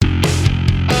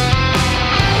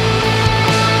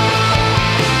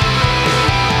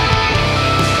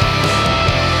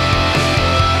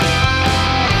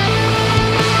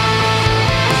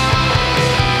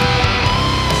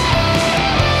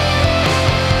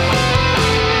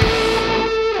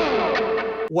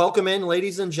Welcome in,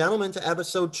 ladies and gentlemen, to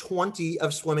episode 20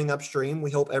 of Swimming Upstream.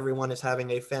 We hope everyone is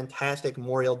having a fantastic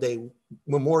Memorial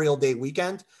Day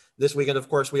weekend. This weekend, of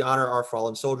course, we honor our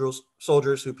fallen soldiers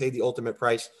who paid the ultimate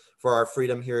price for our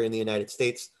freedom here in the United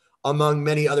States. Among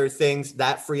many other things,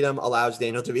 that freedom allows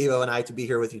Daniel DeVivo and I to be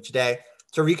here with you today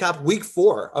to recap week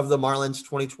 4 of the Marlins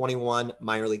 2021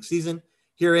 minor league season.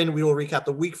 Herein, we will recap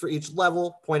the week for each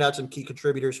level, point out some key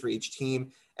contributors for each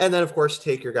team, and then, of course,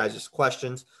 take your guys'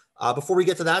 questions. Before we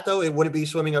get to that, though, it wouldn't be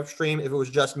Swimming Upstream if it was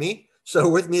just me. So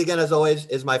with me again, as always,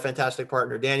 is my fantastic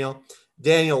partner, Daniel.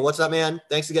 Daniel, what's up, man?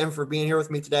 Thanks again for being here with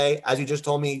me today. As you just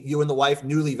told me, you and the wife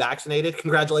newly vaccinated.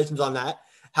 Congratulations on that.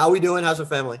 How are we doing? How's the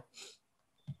family?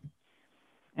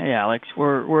 Hey, Alex.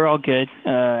 We're all good.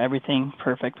 Everything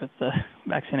perfect with the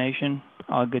vaccination.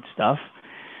 All good stuff.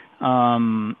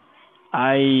 I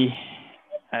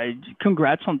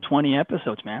congrats on 20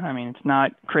 episodes, man. I mean, it's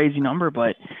not a crazy number,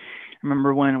 but I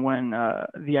remember when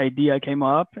the idea came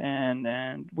up, and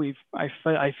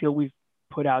I feel we've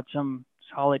put out some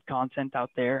solid content out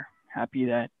there. Happy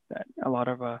that a lot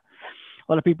of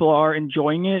people are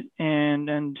enjoying it,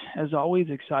 and as always,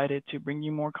 excited to bring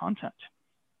you more content.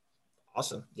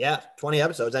 Awesome. Yeah, 20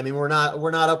 episodes. I mean, we're not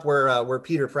up where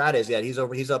Peter Pratt is yet. He's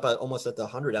up almost at the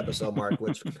 100 episode mark,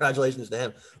 which congratulations to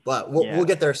him. But we'll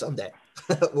get there someday.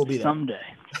 We'll be there someday.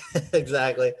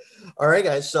 Exactly. All right,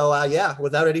 guys. So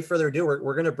without any further ado,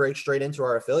 we're going to break straight into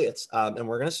our affiliates, and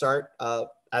we're going to start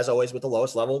as always with the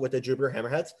lowest level with the Jupiter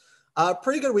Hammerheads.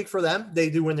 Pretty good week for them. They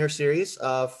do win their series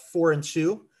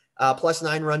 4-2. Plus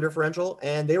 9 run differential,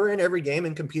 and they were in every game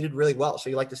and competed really well. So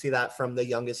you like to see that from the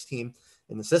youngest team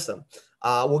in the system.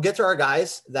 We'll get to our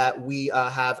guys that we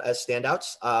have as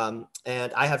standouts,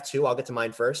 and I have 2. I'll get to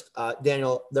mine first.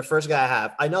 Daniel, the first guy I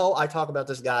have, I know I talk about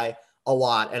this guy a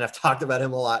lot, and I've talked about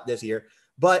him a lot this year,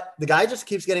 but the guy just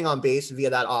keeps getting on base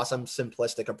via that awesome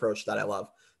simplistic approach that I love.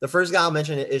 The first guy I'll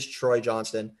mention is Troy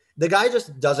Johnston. The guy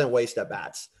just doesn't waste at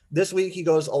bats. This week, he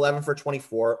goes 11 for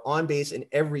 24 on base in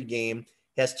every game.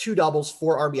 He has 2 doubles,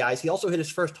 4 RBIs. He also hit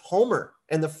his first homer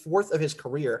and the 4th of his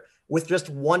career with just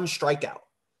 1 strikeout.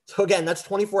 So again, that's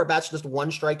 24 at bats, just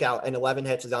 1 strikeout, and 11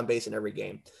 hits is on base in every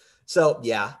game. So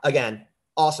yeah, again,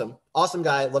 awesome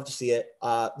guy. Love to see it.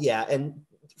 And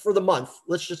for the month,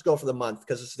 let's just go for the month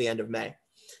because it's the end of May.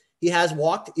 He has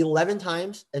walked 11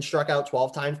 times and struck out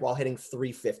 12 times while hitting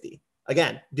 .350.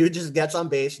 Again, dude just gets on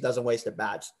base, doesn't waste at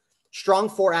bats. Strong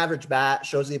 4 average bat,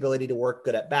 shows the ability to work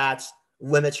good at bats,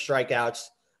 limits strikeouts,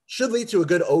 should lead to a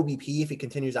good OBP if he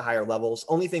continues at higher levels.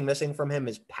 Only thing missing from him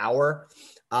is power.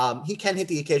 He can hit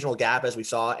the occasional gap, as we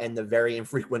saw, and the very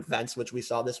infrequent vents, which we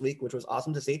saw this week, which was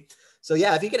awesome to see. So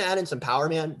yeah, if he can add in some power,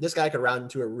 man, this guy could round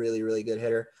into a really, really good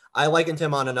hitter. I likened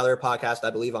him on another podcast, I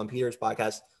believe on Peter's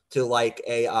podcast, to like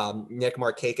a Nick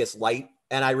Markakis light.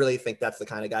 And I really think that's the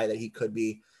kind of guy that he could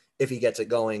be if he gets it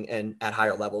going and at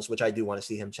higher levels, which I do want to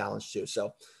see him challenged to.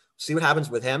 So see what happens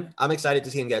with him. I'm excited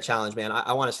to see him get challenged, man.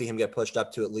 I want to see him get pushed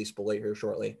up to at least below here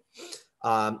shortly.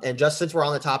 And just since we're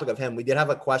on the topic of him, we did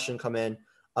have a question come in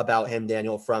about him,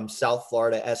 Daniel, from South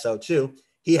Florida SO2.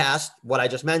 He asked what I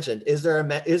just mentioned. Is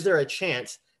there a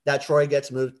chance that Troy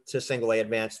gets moved to single A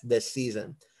advanced this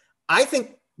season? I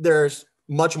think there's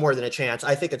much more than a chance.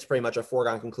 I think it's pretty much a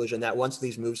foregone conclusion that once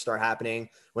these moves start happening,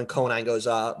 when Conine goes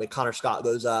up, when Connor Scott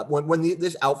goes up, when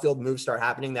this outfield moves start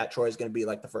happening, that Troy is going to be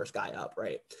like the first guy up,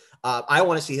 right? I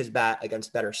want to see his bat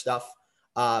against better stuff.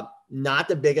 Not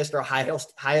the biggest or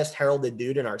highest heralded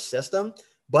dude in our system,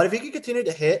 but if he can continue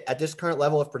to hit at this current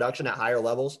level of production at higher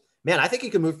levels, man, I think he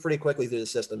can move pretty quickly through the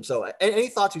system. So any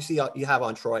thoughts you have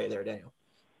on Troy there, Daniel?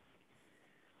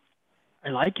 I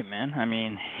like him, man. I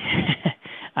mean,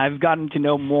 I've gotten to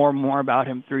know more and more about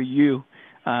him through you,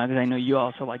 because I know you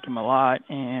also like him a lot.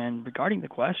 And regarding the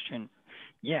question,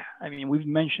 yeah, I mean, we've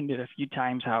mentioned it a few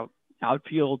times how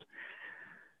outfield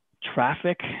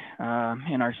traffic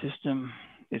in our system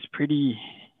is pretty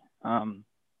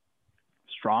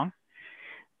strong.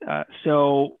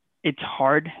 So it's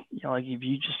hard, like if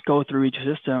you just go through each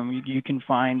system, you can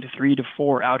find 3 to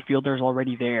 4 outfielders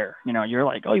already there. You're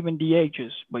like, oh, even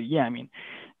DHs. But yeah, I mean,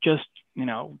 just,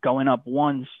 going up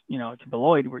once, to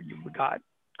Beloit, where we got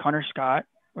Connor Scott,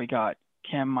 we got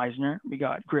Cam Meisner, we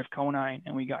got Griff Conine,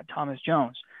 and we got Thomas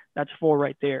Jones. That's 4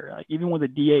 right there. Like, even with a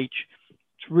DH,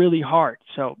 it's really hard.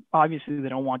 So obviously they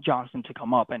don't want Johnston to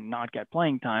come up and not get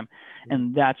playing time.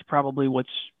 And that's probably what's,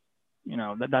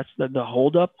 that's the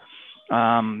holdup.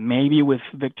 Maybe with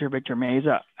Victor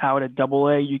Meza out at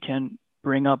AA, you can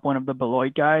bring up one of the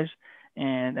Beloit guys,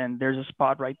 and there's a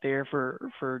spot right there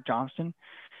for Johnston.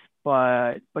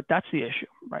 But that's the issue,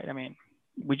 right? I mean,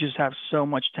 we just have so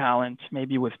much talent,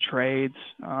 maybe with trades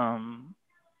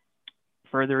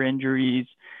further injuries,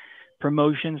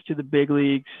 promotions to the big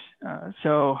leagues.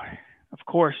 So, of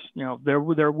course,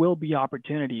 there will be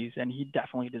opportunities, and he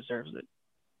definitely deserves it.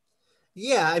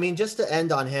 Yeah, I mean, just to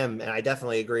end on him, and I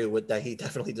definitely agree with that. He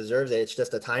definitely deserves it. It's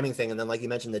just a timing thing. And then, like you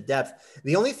mentioned, the depth.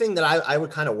 The only thing that I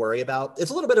would kind of worry about, it's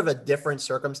a little bit of a different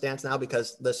circumstance now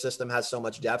because the system has so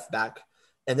much depth back.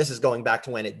 And this is going back to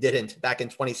when it didn't, back in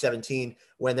 2017,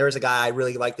 when there was a guy I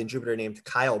really liked in Jupiter named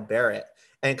Kyle Barrett.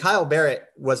 And Kyle Barrett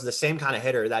was the same kind of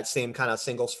hitter, that same kind of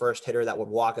singles first hitter that would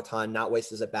walk a ton, not waste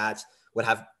his at bats, would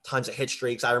have tons of hit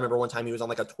streaks. I remember one time he was on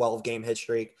like a 12-game hit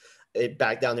streak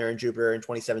back down there in Jupiter in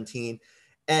 2017.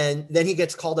 And then he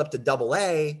gets called up to Double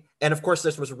A. And of course,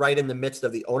 this was right in the midst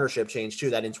of the ownership change, too,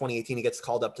 that in 2018, he gets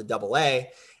called up to Double A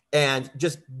and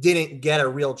just didn't get a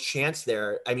real chance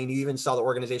there. I mean, you even saw the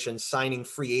organization signing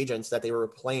free agents that they were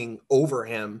playing over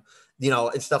him,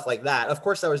 and stuff like that. Of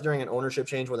course, that was during an ownership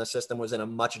change when the system was in a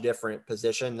much different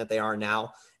position that they are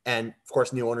now. And of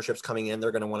course, new ownership's coming in.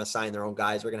 They're going to want to sign their own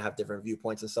guys. We're going to have different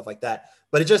viewpoints and stuff like that.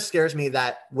 But it just scares me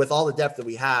that with all the depth that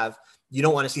we have, you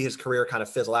don't want to see his career kind of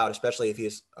fizzle out, especially if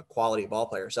he's a quality ball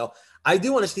player. So I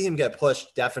do want to see him get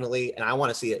pushed, definitely. And I want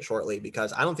to see it shortly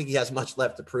because I don't think he has much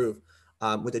left to prove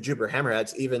with the Jupiter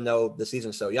Hammerheads, even though the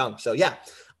season's so young. So yeah,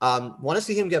 want to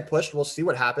see him get pushed. We'll see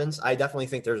what happens. I definitely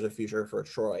think there's a future for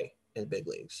Troy in the big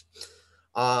leagues.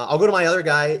 I'll go to my other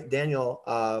guy, Daniel,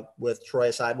 with Troy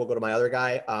aside. We'll go to my other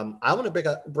guy. I want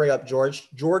to bring up George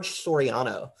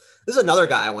Soriano. This is another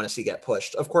guy I want to see get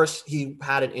pushed. Of course, he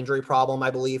had an injury problem.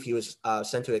 I believe he was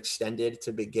sent to extended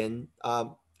to begin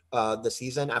the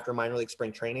season after minor league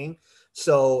spring training.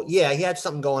 So yeah, he had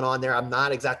something going on there. I'm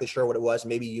not exactly sure what it was.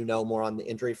 Maybe you know more on the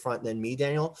injury front than me,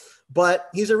 Daniel. But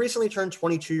he's a recently turned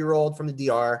 22-year-old from the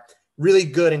DR. Really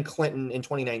good in Clinton in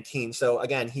 2019. So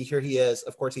again, here he is.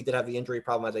 Of course, he did have the injury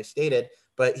problem, as I stated,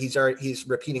 but he's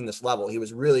repeating this level. He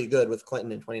was really good with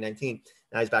Clinton in 2019.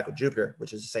 Now he's back with Jupiter,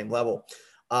 which is the same level.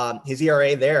 His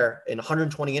ERA there in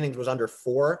 120 innings was under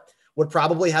 4. Would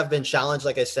probably have been challenged,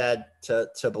 like I said, to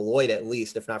Beloit at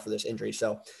least, if not for this injury.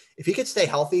 So if he could stay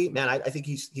healthy, man, I think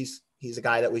he's a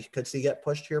guy that we could see get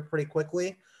pushed here pretty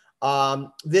quickly.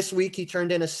 This week he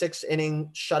turned in a 6-inning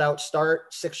shutout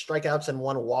start, 6 strikeouts and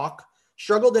 1 walk.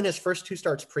 Struggled in his first 2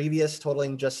 starts previous,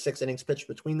 totaling just 6 innings pitched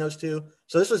between those two.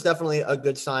 So this was definitely a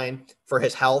good sign for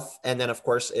his health. And then, of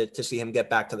course, to see him get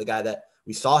back to the guy that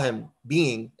we saw him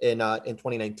being in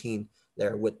 2019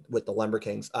 there with the Lumber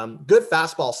Kings. Good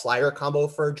fastball slider combo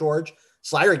for George.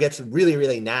 Slider gets really,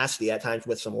 really nasty at times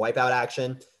with some wipeout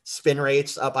action. Spin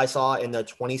rates up, I saw, in the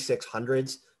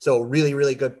 2600s. So really,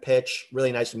 really good pitch,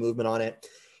 really nice movement on it.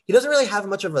 He doesn't really have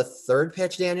much of a third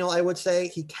pitch, Daniel, I would say.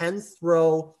 He can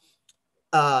throw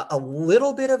a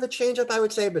little bit of a changeup, I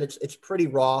would say, but it's pretty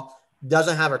raw.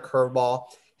 Doesn't have a curveball.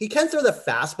 He can throw the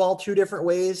fastball 2 different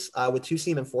ways with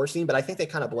 2-seam and 4-seam, but I think they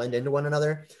kind of blend into one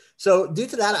another. So due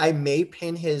to that, I may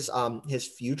pin his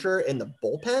future in the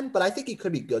bullpen, but I think he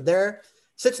could be good there.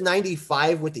 Sits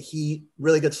 95 with the Heat,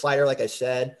 really good slider, like I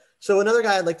said. So another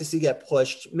guy I'd like to see get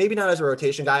pushed, maybe not as a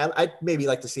rotation guy. I'd maybe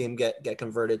like to see him get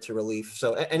converted to relief.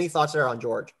 So any thoughts there on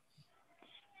George?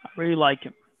 I really like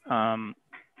him.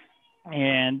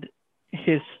 And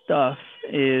his stuff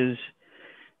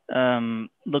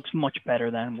looks much better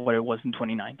than what it was in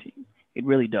 2019. It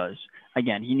really does.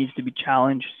 Again, he needs to be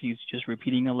challenged. He's just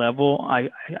repeating a level. I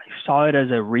saw it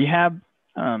as a rehab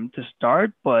to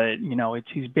start, but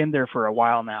he's been there for a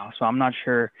while now, so I'm not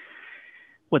sure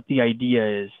what the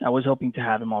idea is. I was hoping to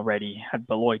have him already at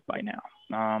Beloit by now.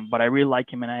 But I really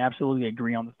like him, and I absolutely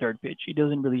agree on the third pitch. He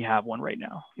doesn't really have one right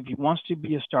now. If he wants to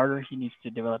be a starter, he needs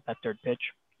to develop that third pitch.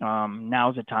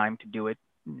 Now's the time to do it.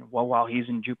 While he's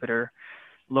in Jupiter,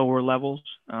 lower levels,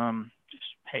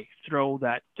 throw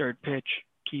that third pitch,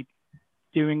 keep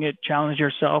doing it, challenge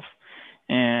yourself,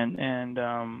 and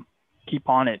keep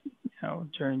on it.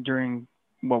 During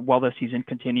while the season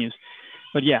continues.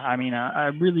 But yeah, I mean, I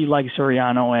really like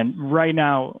Soriano, and right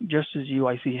now, just as you,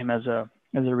 I see him as a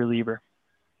reliever.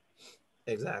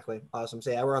 Exactly. Awesome.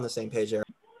 So yeah, we're on the same page there.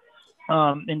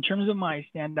 In terms of my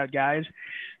standout guys,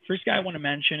 first guy I want to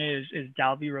mention is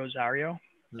Dalvi Rosario.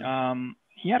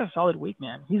 He had a solid week,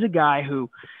 man. He's a guy who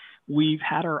we've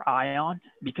had our eye on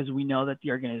because we know that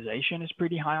the organization is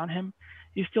pretty high on him.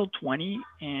 He's still 20,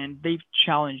 and they've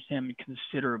challenged him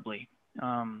considerably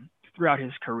throughout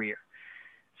his career.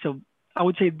 So I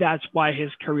would say that's why his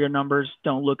career numbers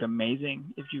don't look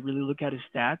amazing. If you really look at his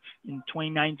stats, in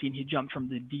 2019, he jumped from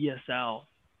the DSL,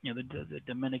 the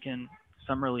Dominican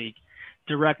Summer League,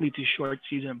 directly to short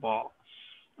season ball.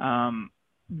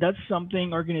 That's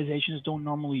something organizations don't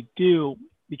normally do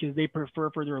because they prefer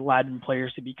for their Latin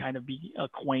players to be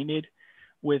acquainted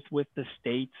with the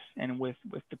states and with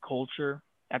the culture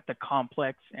at the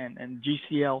complex and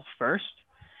GCL first.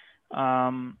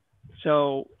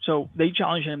 So they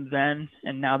challenged him then,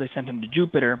 and now they sent him to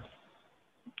Jupiter.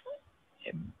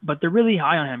 But they're really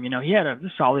high on him. You know, he had a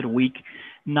solid week,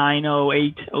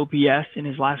 908 OPS in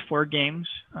his last 4 games,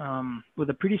 with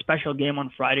a pretty special game on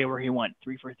Friday where he went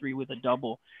 3 for 3 with a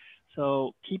double.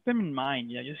 So keep him in mind.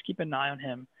 Yeah, just keep an eye on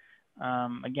him.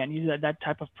 Again, he's that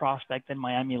type of prospect that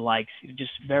Miami likes. He's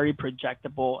just very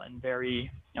projectable and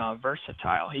very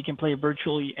versatile. He can play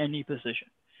virtually any position.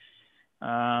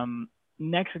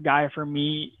 Next guy for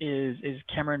me is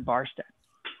Cameron Barstead.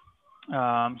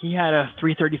 He had a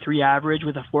 333 average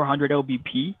with a 400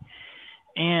 OBP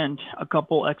and a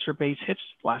couple extra base hits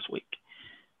last week.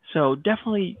 So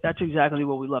definitely that's exactly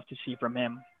what we love to see from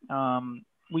him.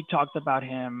 We talked about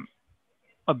him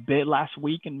a bit last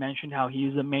week and mentioned how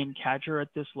he's the main catcher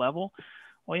at this level.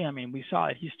 Well, yeah, I mean, we saw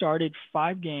it. He started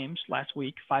 5 games last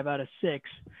week, 5 out of 6,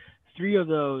 3 of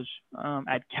those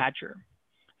at catcher.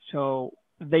 So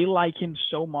they like him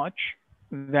so much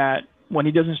that when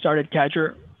he doesn't start at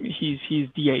catcher, he's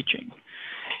DHing.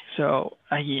 So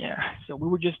So we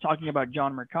were just talking about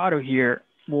John Mercado here.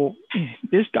 Well,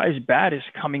 this guy's bat is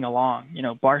coming along. You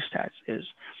know, Barstead is.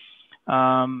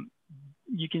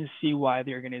 You can see why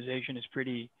the organization is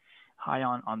pretty high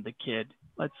on the kid.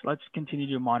 Let's continue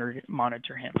to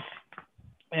monitor him.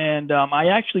 And I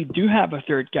actually do have a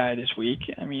third guy this week.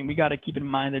 I mean, we got to keep in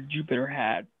mind that Jupiter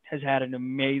has had an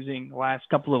amazing last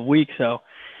couple of weeks, so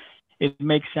it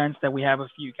makes sense that we have a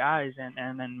few guys.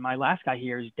 And then my last guy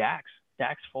here is Dax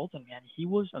Fulton. Man, he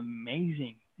was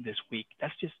amazing this week.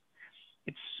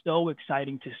 It's so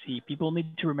exciting to see. People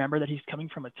need to remember that he's coming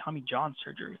from a Tommy John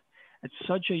surgery at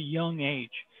such a young age.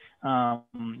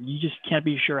 You just can't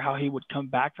be sure how he would come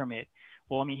back from it.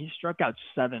 Well, I mean, he struck out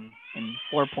 7 in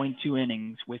 4.2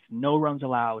 innings with no runs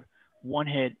allowed, 1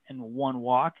 hit and 1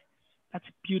 walk. That's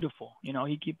beautiful. You know,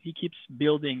 he keeps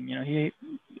building. You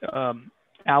know,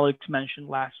 Alex mentioned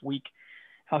last week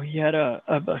how he had a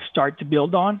start to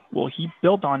build on. Well, he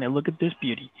built on it. Look at this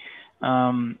beauty.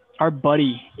 Our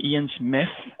buddy Ian Smith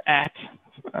at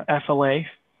FLA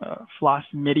Floss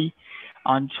Midi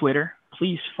on Twitter.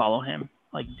 Please follow him.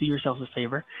 Like, do yourselves a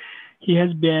favor. He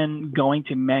has been going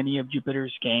to many of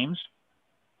Jupiter's games,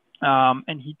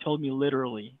 and he told me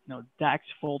literally, you know, Dax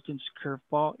Fulton's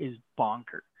curveball is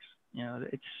bonkers. You know,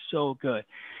 it's so good.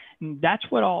 And that's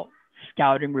what all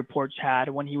scouting reports had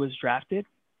when he was drafted,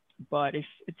 but it's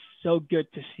so good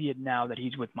to see it now that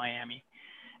he's with Miami.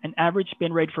 An average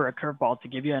spin rate for a curveball, to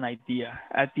give you an idea,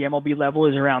 at the MLB level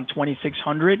is around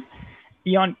 2,600.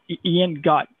 Ian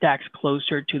got Dax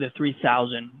closer to the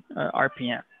 3,000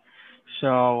 RPM.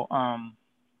 So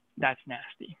that's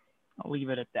nasty. I'll leave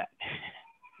it at that.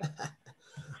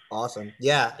 Awesome.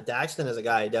 Yeah, Daxton is a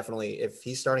guy, definitely, if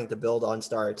he's starting to build on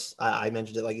starts, I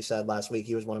mentioned it, like you said, last week,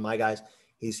 he was one of my guys.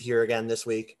 He's here again this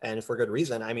week, and for good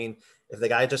reason. I mean, if the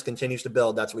guy just continues to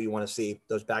build, that's what you want to see,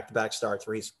 those back-to-back starts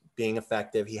where he's being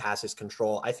effective, he has his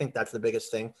control. I think that's the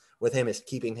biggest thing with him, is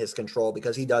keeping his control,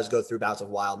 because he does go through bouts of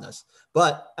wildness.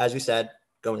 But as you said,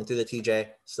 going through the TJ,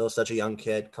 still such a young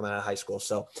kid coming out of high school.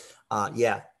 So,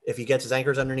 yeah, if he gets his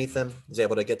anchors underneath him, he's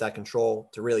able to get that control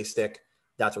to really stick.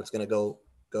 That's what's going to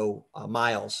go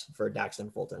miles for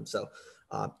Daxton Fulton. So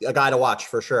a guy to watch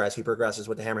for sure as he progresses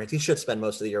with the Hammerheads. He should spend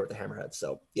most of the year with the Hammerheads.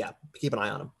 So yeah, keep an eye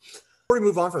on him. Before we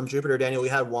move on from Jupiter, Daniel, we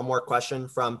had one more question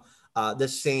from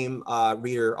this same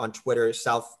reader on Twitter,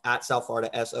 at South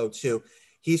Florida SO2.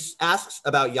 He asks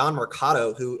about Jan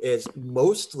Mercado, who is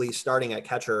mostly starting at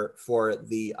catcher for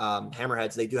the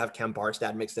Hammerheads. They do have Cam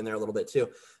Barstead mixed in there a little bit too.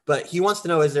 But he wants to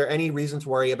know, is there any reason to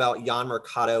worry about Jan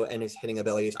Mercado and his hitting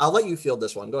abilities? I'll let you field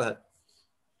this one. Go ahead.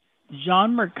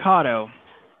 Jan Mercado,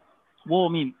 well, I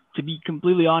mean, to be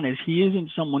completely honest, he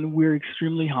isn't someone we're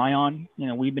extremely high on. You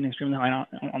know, we've been extremely high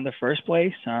on the first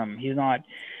place. He's not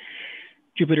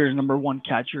Jupiter's number 1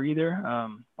 catcher either.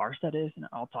 Barstead is, and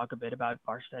I'll talk a bit about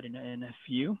Barstead in a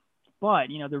few.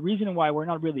 But, you know, the reason why we're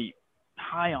not really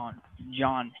high on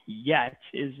John yet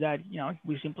is that, you know,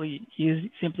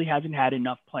 he simply hasn't had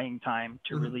enough playing time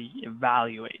to really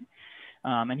evaluate.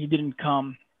 And he didn't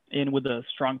come in with a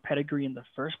strong pedigree in the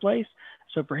first place.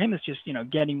 So for him, it's just, you know,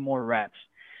 getting more reps.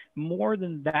 More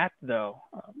than that, though,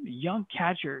 young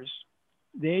catchers,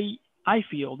 I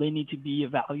feel they need to be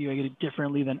evaluated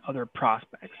differently than other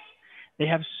prospects. They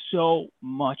have so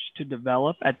much to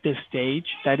develop at this stage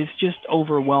that it's just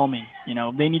overwhelming. You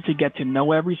know, they need to get to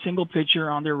know every single pitcher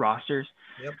on their rosters.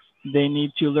 Yep. They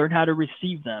need to learn how to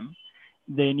receive them.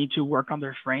 They need to work on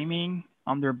their framing,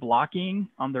 on their blocking,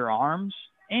 on their arms,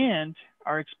 and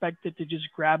are expected to just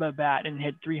grab a bat and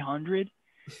hit 300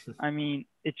 I mean,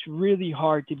 it's really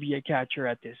hard to be a catcher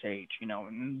at this age, you know,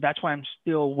 and that's why I'm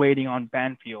still waiting on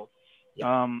Banfield.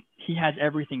 Yeah. He has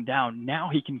everything down. Now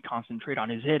he can concentrate on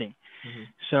his hitting. Mm-hmm.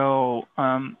 So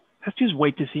let's just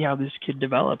wait to see how this kid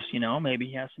develops. You know, maybe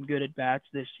he has some good at bats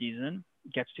this season,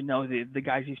 gets to know the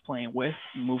guys he's playing with,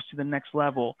 moves to the next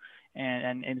level,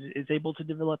 and is able to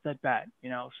develop that bat. You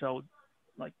know, so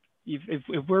like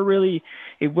if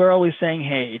we're always saying,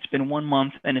 hey, it's been 1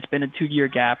 month and it's been a 2 year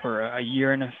gap or a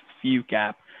year and a few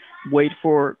gap, wait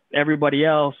for everybody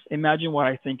else. Imagine what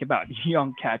I think about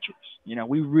young catchers. You know,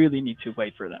 we really need to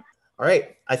wait for them. All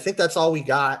right. I think that's all we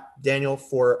got, Daniel,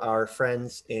 for our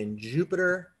friends in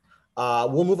Jupiter.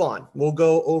 We'll move on. We'll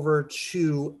go over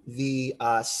to the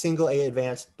single A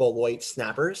advanced Beloit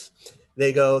Snappers.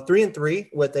 They go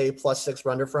 3-3 with a +6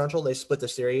 run differential. They split the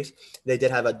series. They did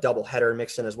have a double header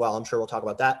mixed in as well. I'm sure we'll talk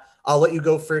about that. I'll let you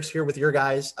go first here with your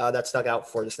guys that stuck out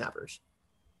for the Snappers.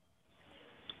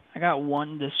 I got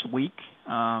one this week,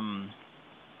 and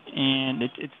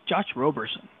it's Josh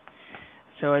Roberson.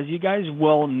 So as you guys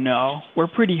well know, we're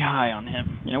pretty high on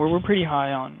him. You know, we're pretty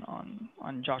high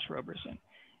on Josh Roberson.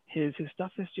 His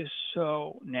stuff is just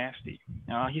so nasty.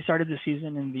 He started the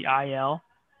season in the IL.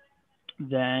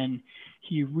 Then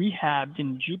he rehabbed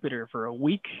in Jupiter for a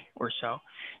week or so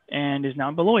and is now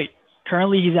in Beloit.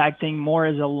 Currently, he's acting more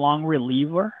as a long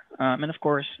reliever. And of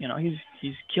course, you know,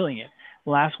 he's killing it.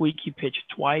 Last week, he pitched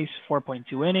twice,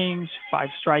 4.2 innings, 5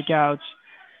 strikeouts,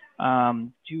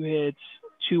 2 hits,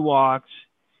 2 walks.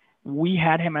 We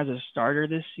had him as a starter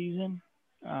this season,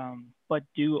 but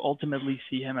do ultimately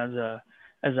see him as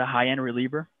a high-end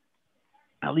reliever.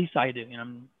 At least I do. You know,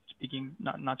 I'm speaking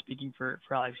not speaking for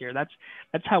Alex here.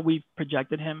 That's how we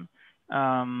projected him.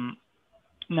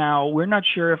 Now we're not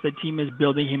sure if the team is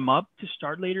building him up to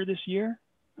start later this year.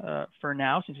 For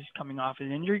now, since he's coming off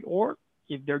an injury, or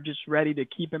if they're just ready to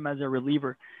keep him as a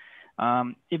reliever.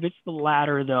 If it's the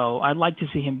latter, though, I'd like to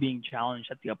see him being challenged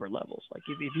at the upper levels. Like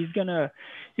if he's gonna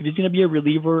be a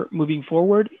reliever moving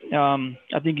forward,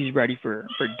 I think he's ready for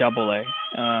Double A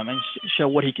and show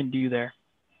what he can do there.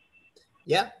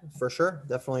 Yeah, for sure.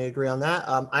 Definitely agree on that.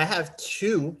 I have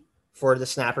 2 for the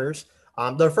Snappers.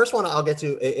 The first one I'll get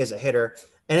to is a hitter,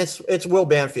 and it's Will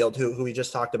Banfield, who we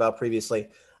just talked about previously.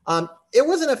 It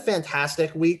wasn't a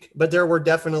fantastic week, but there were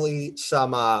definitely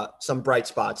some bright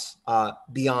spots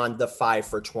beyond the 5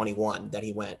 for 21 that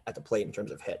he went at the plate in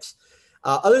terms of hits.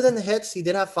 Other than the hits, he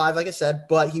did have 5, like I said,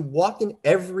 but he walked in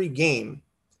every game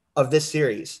of this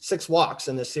series, 6 walks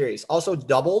in this series, also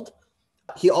doubled.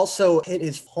 He also hit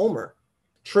his homer,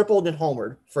 tripled and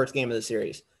homered first game of the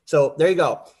series. So there you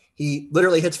go. He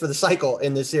literally hits for the cycle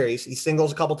in this series. He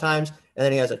singles a couple times, and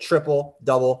then he has a triple,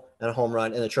 double, and a home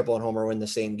run, and a triple and homer in the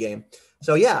same game.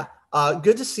 So yeah,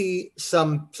 good to see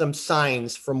some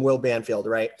signs from Will Banfield,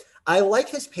 right? I like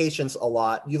his patience a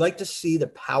lot. You like to see the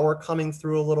power coming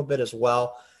through a little bit as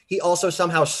well. He also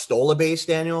somehow stole a base,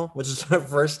 Daniel, which is the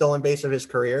first stolen base of his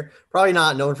career. Probably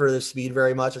not known for the speed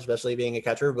very much, especially being a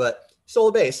catcher, but stole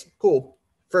a base. Cool.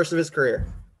 First of his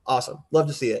career. Awesome. Love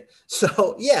to see it.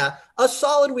 So yeah, a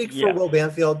solid week for Will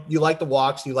Banfield. You like the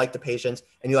walks, you like the patience,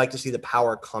 and you like to see the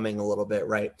power coming a little bit,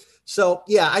 right? So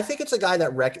yeah, I think it's a guy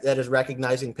that is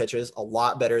recognizing pitches a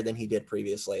lot better than he did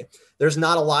previously. There's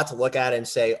not a lot to look at and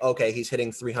say, okay, he's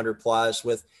hitting 300 plus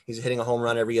he's hitting a home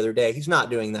run every other day. He's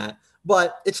not doing that,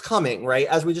 but it's coming, right?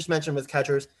 As we just mentioned with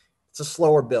catchers, it's a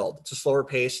slower build. It's a slower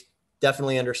pace.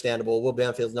 Definitely understandable. Will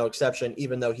Banfield's no exception,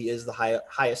 even though he is the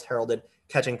highest heralded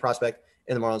catching prospect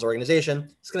in the Marlins organization.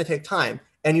 It's going to take time,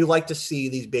 and you like to see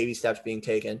these baby steps being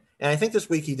taken. And I think this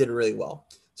week he did really well.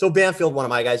 So Banfield, one of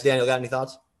my guys. Daniel, got any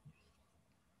thoughts?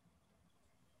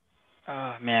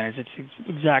 Man, it's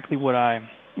exactly what I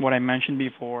mentioned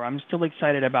before. I'm still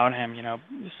excited about him. You know,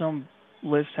 some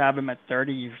lists have him at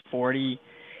 30, 40.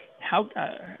 How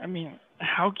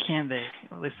can they?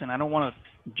 Listen, I don't want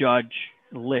to judge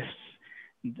lists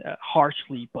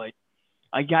harshly, but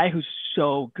a guy who's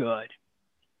so good,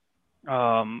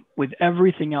 with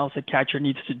everything else a catcher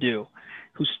needs to do,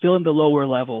 who's still in the lower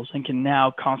levels and can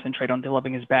now concentrate on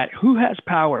developing his bat, who has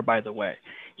power, by the way.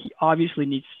 He obviously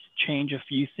needs to change a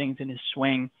few things in his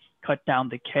swing, cut down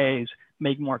the Ks,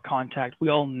 make more contact. We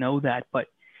all know that, but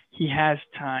he has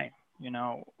time. You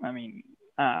know, I mean,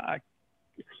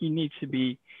 he needs to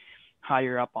be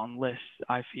higher up on lists,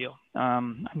 I feel.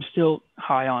 I'm still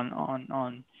high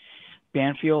on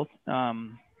Banfield,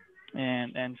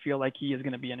 and feel like he is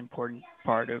going to be an important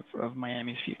part of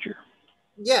Miami's future.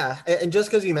 Yeah, and just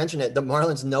because you mentioned it, the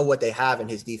Marlins know what they have in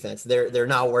his defense. They're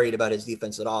not worried about his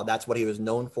defense at all. That's what he was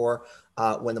known for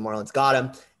when the Marlins got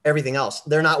him. Everything else,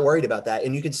 they're not worried about that.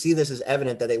 And you can see this is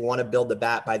evident that they want to build the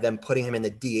bat by them putting him in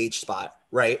the DH spot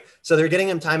right? So they're getting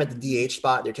him time at the DH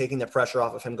spot. They're taking the pressure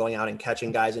off of him going out and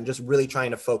catching guys and just really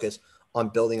trying to focus on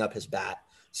building up his bat.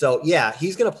 So yeah,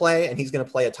 he's going to play and he's going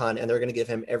to play a ton, and they're going to give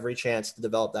him every chance to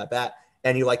develop that bat.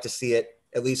 And you like to see it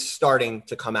at least starting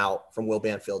to come out from Will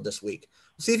Banfield this week.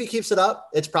 We'll see if he keeps it up.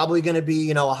 It's probably going to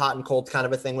be, a hot and cold kind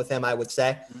of a thing with him, I would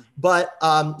say. But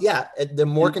yeah, the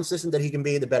more consistent that he can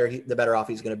be, the better off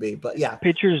he's going to be. But yeah,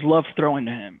 pitchers love throwing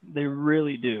to him. They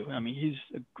really do. I mean, he's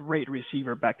a great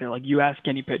receiver back there. Like, you ask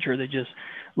any pitcher, they just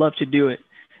love to do it.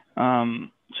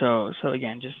 So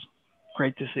again, just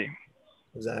great to see.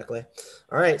 Exactly.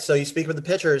 All right. So you speak with the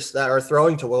pitchers that are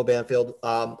throwing to Will Banfield.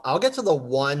 I'll get to the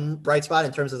one bright spot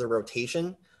in terms of the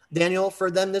rotation, Daniel,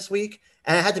 for them this week.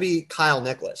 And it had to be Kyle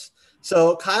Nicolas.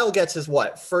 So Kyle gets his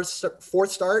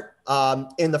fourth start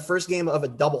in the first game of a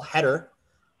doubleheader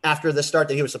after the start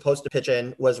that he was supposed to pitch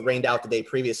in was rained out the day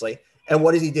previously. And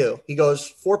what does he do? He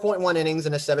goes 4.1 innings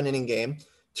in a 7-inning game,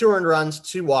 2 earned runs,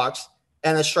 2 walks,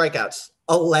 and the strikeouts.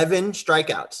 11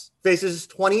 strikeouts, faces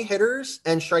 20 hitters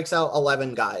and strikes out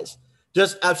 11 guys.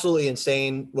 Just absolutely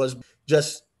insane. Was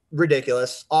just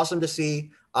ridiculous. Awesome to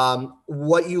see.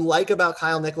 What you like about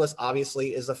Kyle Nicolas,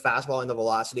 obviously, is the fastball and the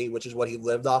velocity, which is what he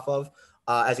lived off of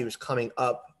as he was coming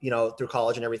up, through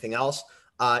college and everything else.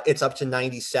 It's up to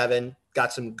 97.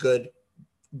 Got some good,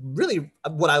 really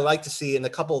what I like to see in the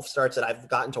couple of starts that I've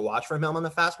gotten to watch from him on the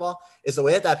fastball is the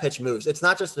way that pitch moves. It's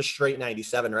not just a straight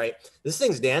 97, right? This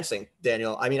thing's dancing,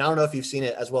 Daniel. I mean, I don't know if you've seen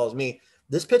it as well as me.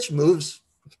 This pitch moves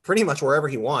pretty much wherever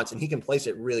he wants, and he can place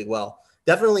it really well.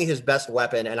 Definitely his best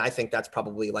weapon, and I think that's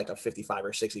probably like a 55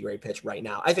 or 60 grade pitch right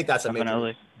now. I think that's a major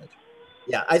league pitch.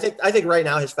 Yeah, I think right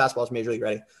now his fastball is major league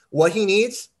ready. What he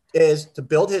needs is to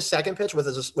build his second pitch, which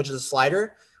is a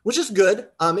slider, which is good.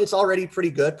 It's already pretty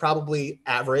good, probably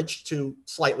average to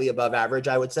slightly above average,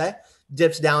 I would say.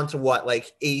 Dips down to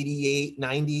like 88,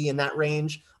 90 in that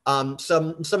range.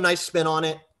 Some nice spin on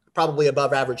it, probably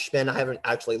above average spin. I haven't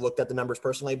actually looked at the numbers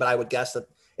personally, but I would guess that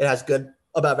it has good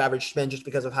above average spin just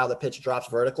because of how the pitch drops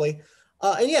vertically.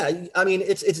 And yeah, I mean,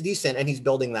 it's decent, and he's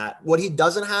building that. What he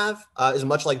doesn't have is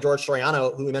much like George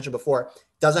Soriano, who we mentioned before,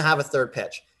 doesn't have a third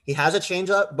pitch. He has a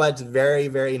changeup, but it's very,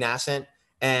 very nascent.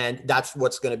 And that's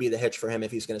what's going to be the hitch for him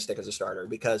if he's going to stick as a starter,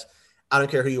 because I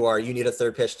don't care who you are, you need a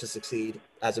third pitch to succeed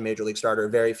as a major league starter.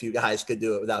 Very few guys could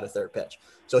do it without a third pitch.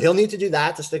 So he'll need to do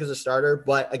that to stick as a starter.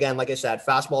 But again, like I said,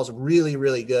 fastball is really,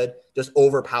 really good. Just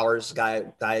overpowers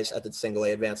guys at the single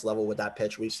A advanced level with that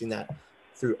pitch. We've seen that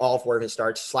through all 4 of his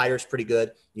starts. Slider's pretty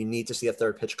good. You need to see a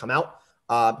third pitch come out.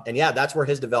 And yeah, that's where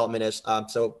his development is.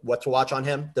 So what to watch on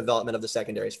him? Development of the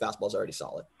secondaries. Fastball is already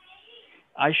solid.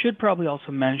 I should probably also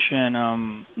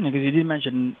mention, because you did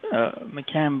mention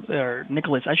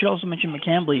Nicolas. I should also mention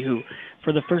McCambly, who,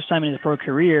 for the first time in his pro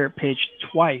career, pitched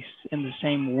twice in the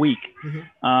same week.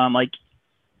 Mm-hmm.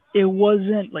 It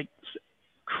wasn't like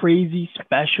crazy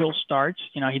special starts.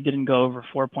 He didn't go over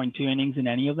 4.2 innings in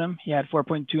any of them. He had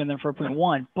 4.2 and then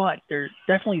 4.1. But there's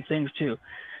definitely things too,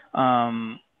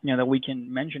 that we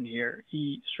can mention here.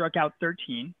 He struck out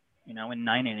 13, in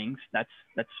 9 innings. That's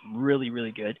really,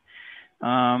 really good.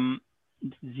 0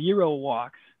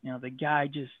 walks. The guy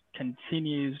just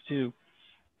continues to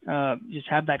just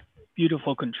have that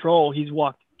beautiful control. He's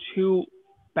walked 2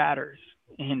 batters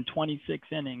in 26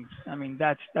 innings. I mean,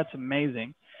 that's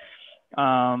amazing.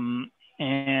 And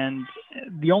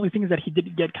the only thing is that he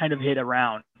did get kind of hit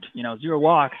around, 0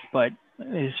 walks, but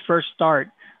his first start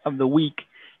of the week,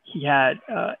 he had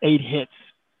 8 hits.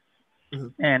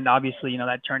 Mm-hmm. And obviously,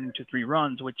 that turned into 3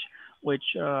 runs, which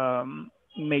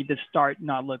made the start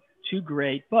not look too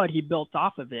great, but he built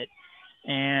off of it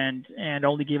and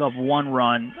only gave up 1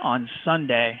 run on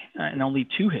Sunday and only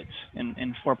 2 hits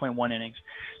in 4.1 innings.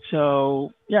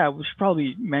 So yeah, we should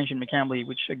probably mention McCambly,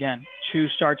 which again, 2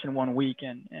 starts in 1 week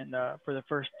and for the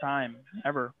first time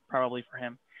ever, probably for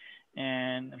him.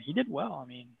 And he did well. I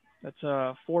mean, that's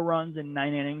 4 runs in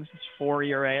 9 innings. It's 4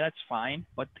 ERA. That's fine.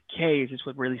 But the K's is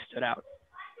what really stood out.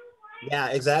 Yeah,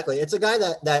 exactly. It's a guy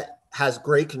that has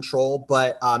great control,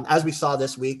 but as we saw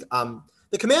this week,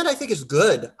 the command I think is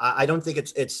good. I don't think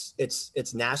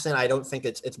it's nascent. I don't think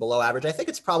it's below average. I think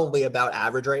it's probably about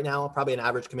average right now. Probably an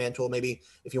average command tool. Maybe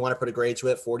if you want to put a grade to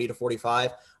it, 40 to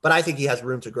 45. But I think he has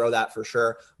room to grow that for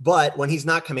sure. But when he's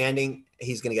not commanding,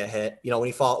 he's going to get hit. When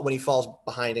he falls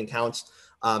behind and counts,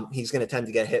 he's going to tend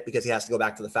to get hit because he has to go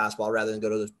back to the fastball rather than go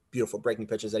to those beautiful breaking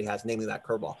pitches that he has, namely that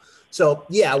curveball. So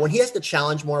yeah, when he has to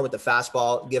challenge more with the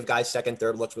fastball, give guys second,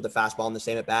 third looks with the fastball in the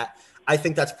same at bat, I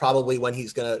think that's probably when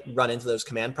he's going to run into those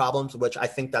command problems, which I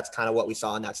think that's kind of what we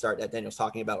saw in that start that Daniel's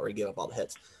talking about where he gave up all the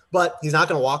hits. But he's not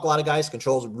going to walk a lot of guys.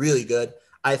 Control's really good.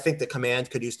 I think the command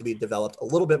could use to be developed a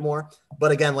little bit more.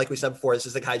 But again, like we said before, this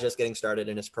is a guy just getting started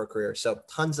in his pro career. So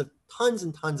tons of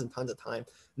time.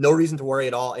 No reason to worry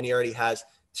at all. And he already has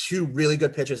 2 really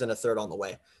good pitches and a third on the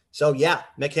way. So yeah,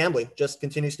 Mick Hambly just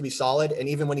continues to be solid. And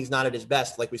even when he's not at his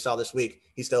best, like we saw this week,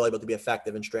 he's still able to be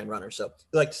effective in strand runners. So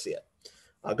we like to see it.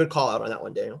 Good call out on that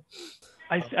one, Daniel.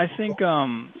 I think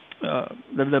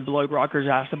the Beloit Rockers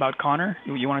asked about Connor.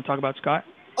 You want to talk about Scott?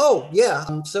 Oh,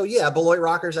 yeah. So, yeah, Beloit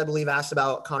Rockers, I believe, asked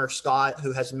about Connor Scott,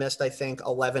 who has missed, I think,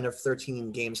 11 of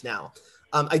 13 games now.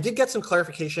 I did get some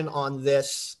clarification on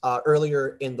this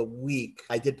earlier in the week.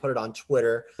 I did put it on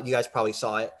Twitter. You guys probably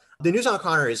saw it. The news on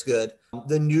Connor is good.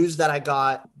 The news that I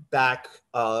got back,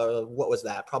 what was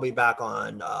that? Probably back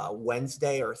on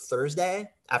Wednesday or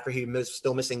Thursday, after he was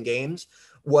still missing games,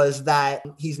 was that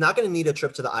he's not going to need a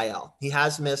trip to the IL. He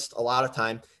has missed a lot of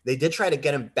time. They did try to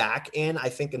get him back in, I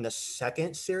think, in the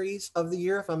second series of the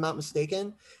year, if I'm not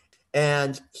mistaken.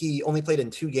 And he only played in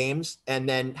 2 games and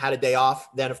then had a day off.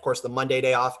 Then, of course, the Monday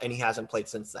day off, and he hasn't played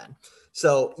since then.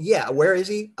 So, yeah, where is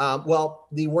he? Well,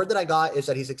 the word that I got is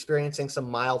that he's experiencing some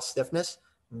mild stiffness.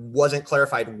 Wasn't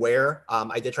clarified where.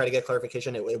 I did try to get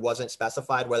clarification. It wasn't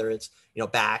specified whether it's,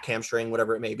 back, hamstring,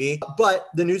 whatever it may be. But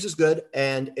the news is good,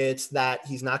 and it's that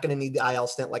he's not going to need the IL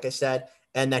stint, like I said,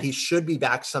 and that he should be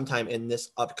back sometime in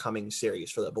this upcoming series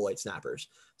for the Beloit Snappers.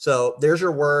 So there's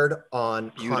your word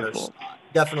on Connor Scott.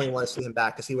 Definitely want to see him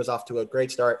back because he was off to a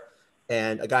great start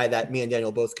and a guy that me and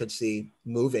Daniel both could see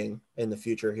moving in the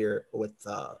future here with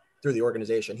through the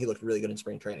organization. He looked really good in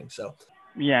spring training. So.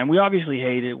 Yeah, and we obviously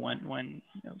hate it when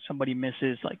somebody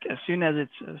misses. Like as soon as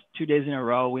it's 2 days in a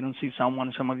row, we don't see some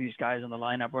of these guys on the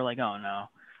lineup. We're like, oh no,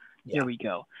 here we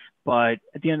go. But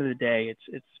at the end of the day,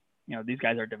 it's these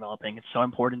guys are developing. It's so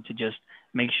important to just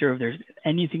make sure if there's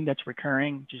anything that's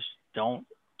recurring, just don't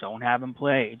have them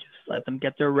play. Just let them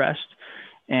get their rest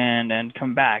and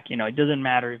come back. It doesn't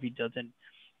matter if he doesn't,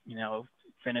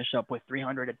 finish up with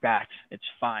 300 at bats. It's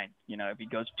fine. If he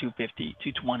goes 250,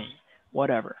 220,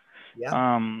 whatever.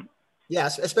 Yeah.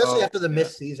 Yes, especially after the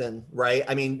missed season, right?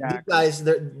 I mean, These guys,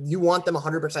 you want them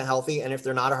 100% healthy, and if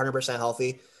they're not 100%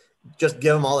 healthy, just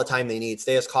give them all the time they need.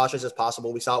 Stay as cautious as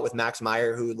possible. We saw it with Max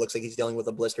Meyer, who looks like he's dealing with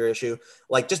a blister issue.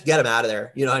 Like, just get him out of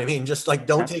there. You know what I mean? Just like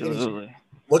don't take any.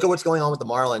 Look at what's going on with the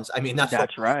Marlins. I mean,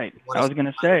 that's right. I was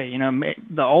gonna say,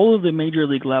 all of the major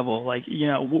league level, like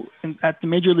at the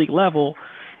major league level,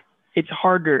 it's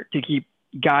harder to keep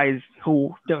guys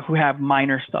who have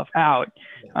minor stuff out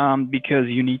because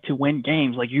you need to win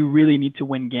games. Like you really need to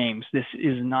win games. This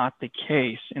is not the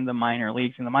case in the minor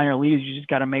leagues. In the minor leagues, you just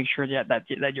got to make sure that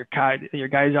your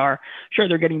guys are sure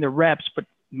they're getting the reps, but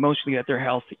mostly that they're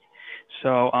healthy.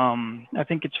 So I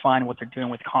think it's fine what they're doing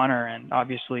with Connor, and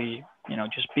obviously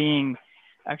just being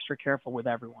extra careful with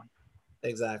everyone.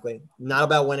 Exactly. Not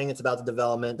about winning. It's about the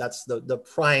development. That's the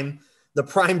prime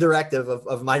directive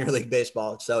of minor league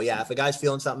baseball. So yeah, if a guy's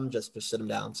feeling something, just sit him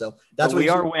down. So that's what we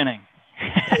are winning.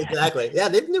 Exactly. Yeah,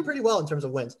 they've been doing pretty well in terms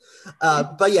of wins.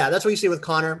 But yeah, that's what you see with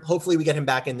Connor. Hopefully we get him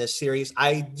back in this series.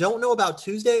 I don't know about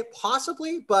Tuesday,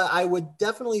 possibly, but I would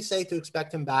definitely say to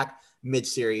expect him back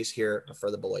mid-series here for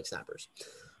the Beloit Snappers.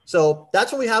 So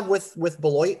that's what we have with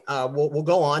Beloit. We'll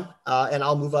go on, and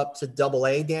I'll move up to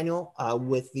Double-A, Daniel,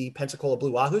 with the Pensacola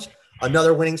Blue Wahoos.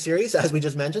 Another winning series, as we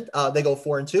just mentioned. They go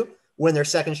 4-2. Win their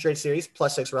second straight series,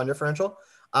 +6 run differential.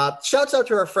 Shouts out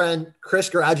to our friend Chris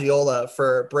Garagiola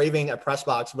for braving a press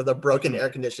box with a broken air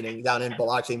conditioning down in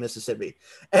Biloxi, Mississippi.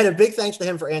 And a big thanks to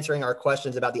him for answering our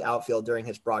questions about the outfield during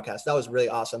his broadcast. That was really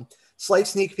awesome. Slight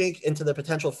sneak peek into the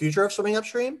potential future of Swimming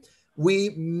Upstream. We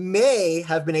may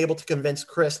have been able to convince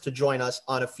Chris to join us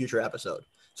on a future episode.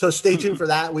 So stay tuned for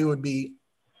that. We would be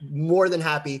more than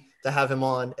happy to have him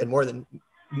on, and more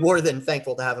than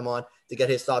thankful to have him on to get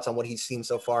his thoughts on what he's seen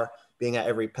so far, being at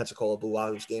every Pensacola Blue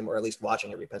Wahoos game, or at least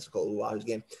watching every Pensacola Blue Wahoos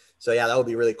game. So yeah, that would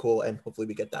be really cool, and hopefully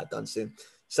we get that done soon.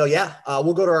 So yeah,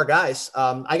 we'll go to our guys.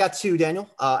 I got 2, Daniel.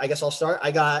 I guess I'll start.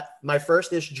 I got my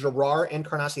first is Jerar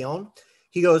Encarnacion.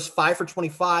 He goes 5 for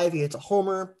 25. He hits a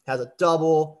homer, has a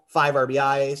double, 5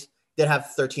 RBIs. Did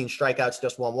have 13 strikeouts,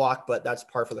 just 1 walk, but that's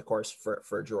par for the course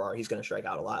for Jerar. He's going to strike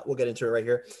out a lot. We'll get into it right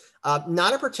here.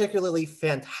 Not a particularly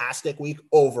fantastic week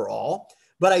overall,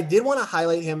 but I did want to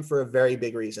highlight him for a very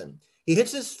big reason. He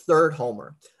hits his 3rd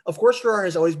homer. Of course, Jerar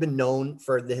has always been known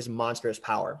for his monstrous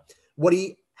power. What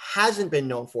he hasn't been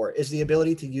known for is the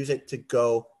ability to use it to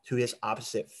go to his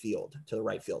opposite field, to the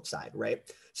right field side, right?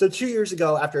 So 2 years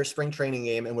ago, after a spring training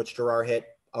game in which Jerar hit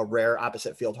a rare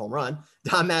opposite field home run,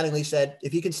 Don Mattingly said,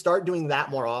 if he can start doing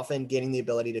that more often, gaining the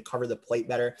ability to cover the plate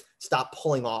better, stop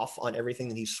pulling off on everything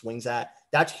that he swings at,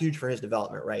 that's huge for his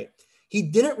development, right? He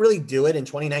didn't really do it in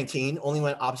 2019, only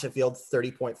went opposite field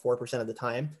 30.4% of the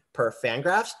time per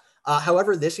Fangraphs.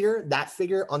 However, this year, that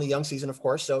figure on the young season, of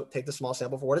course, so take the small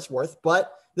sample for what it's worth,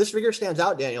 but this figure stands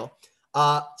out, Daniel.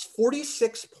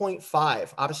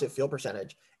 46.5 opposite field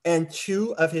percentage, and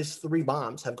 2 of his 3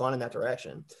 bombs have gone in that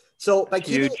direction. So by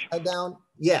keeping it head down,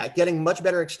 getting much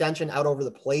better extension out over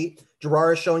the plate,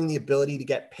 Girard is showing the ability to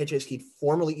get pitches he'd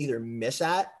formerly either miss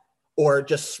at or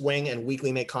just swing and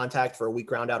weakly make contact for a weak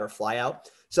ground out or fly out.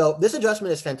 So this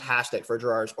adjustment is fantastic for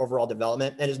Girard's overall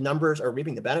development, and his numbers are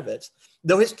reaping the benefits.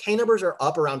 Though his K numbers are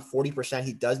up around 40%,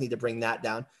 he does need to bring that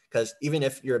down, because even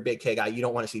if you're a big K guy, you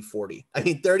don't want to see 40. I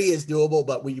mean, 30 is doable,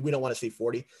 but we don't want to see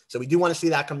 40. So we do want to see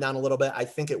that come down a little bit. I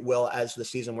think it will as the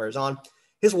season wears on.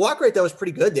 His walk rate, though, is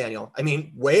pretty good, Daniel. I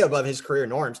mean, way above his career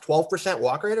norms, 12%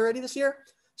 walk rate already this year.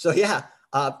 So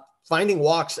finding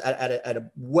walks at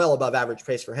a well above average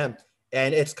pace for him.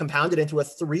 And it's compounded into a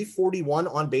 341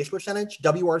 on base percentage,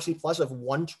 WRC plus of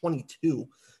 122.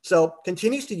 So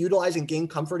continues to utilize and gain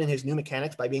comfort in his new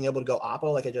mechanics by being able to go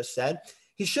oppo, like I just said.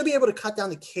 He should be able to cut down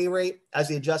the K rate as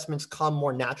the adjustments come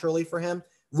more naturally for him.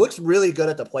 Looks really good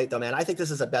at the plate, though, man. I think this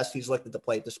is the best he's looked at the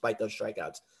plate despite those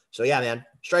strikeouts. So, yeah, man,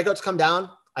 strikeouts come down.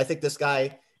 I think this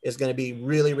guy is going to be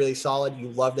really, really solid. You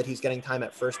love that he's getting time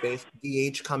at first base.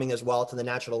 DH coming as well to the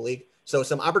National League. So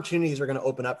some opportunities are going to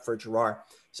open up for Girard.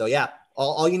 So, yeah,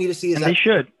 all you need to see is and they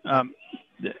should.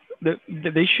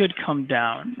 They should come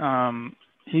down.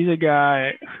 He's a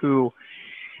guy who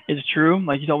is true.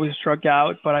 Like, he's always struck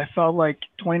out, but I felt like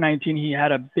 2019 he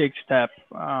had a big step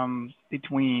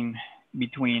between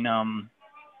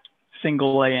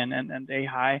single A and A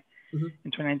high. Mm-hmm.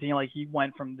 In 2019, like, he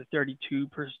went from the 32%,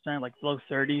 like low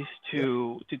 30s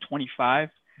to 25.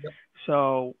 Yep.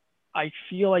 So I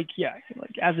feel like,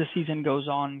 as the season goes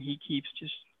on, he keeps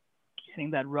just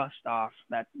getting that rust off.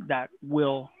 That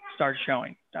will start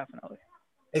showing, definitely.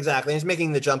 Exactly. And he's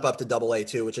making the jump up to AA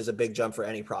too, which is a big jump for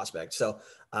any prospect. So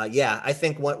I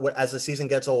think what as the season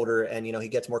gets older and, he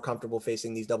gets more comfortable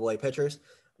facing these AA pitchers,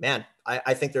 man,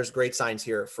 I think there's great signs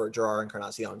here for Girard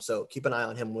Encarnacion. So keep an eye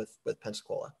on him with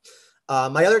Pensacola.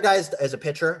 My other guy is a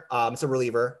pitcher. It's a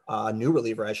reliever, a new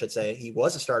reliever, I should say. He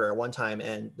was a starter at one time,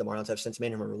 and the Marlins have since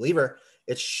made him a reliever.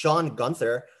 It's Sean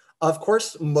Gunther. Of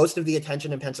course, most of the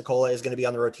attention in Pensacola is going to be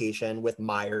on the rotation with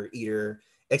Meyer, Eater,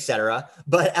 etc.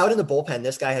 But out in the bullpen,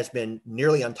 this guy has been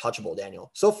nearly untouchable, Daniel.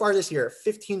 So far this year,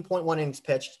 15.1 innings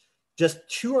pitched, just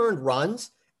 2 earned runs,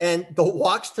 and the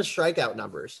walks to strikeout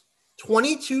numbers,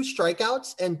 22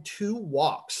 strikeouts and 2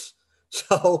 walks.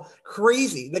 So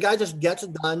crazy. The guy just gets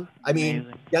it done. I mean,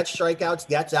 amazing. Gets strikeouts,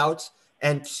 gets outs,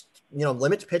 and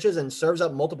limits pitches and serves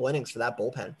up multiple innings for that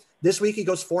bullpen. This week he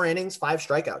goes 4 innings, 5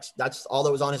 strikeouts. That's all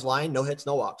that was on his line. No hits,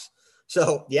 no walks.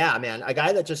 So yeah, man, a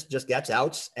guy that just gets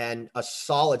outs and a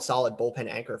solid bullpen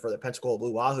anchor for the Pensacola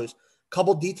Blue Wahoos.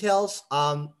 Couple details.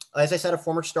 As I said, a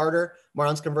former starter.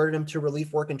 Marlins converted him to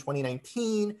relief work in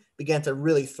 2019. Began to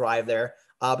really thrive there.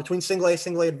 Between single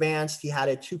A advanced, he had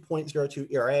a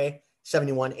 2.02 ERA.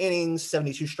 71 innings,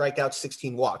 72 strikeouts,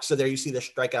 16 walks. So there you see the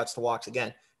strikeouts to walks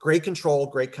again. Great control,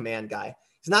 great command guy.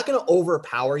 He's not going to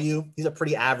overpower you. He's a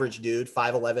pretty average dude,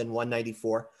 5'11",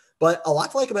 194. But a lot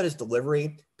to like about his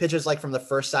delivery. Pitches like from the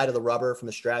first side of the rubber, from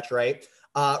the stretch, right?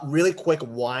 Really quick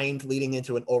wind leading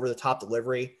into an over-the-top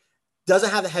delivery. Doesn't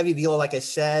have a heavy velo, like I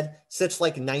said. Sits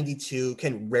like 92,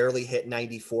 can rarely hit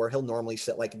 94. He'll normally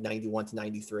sit like 91 to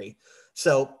 93.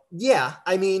 So yeah,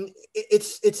 I mean,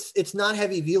 it's not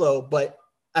heavy velo, but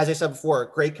as I said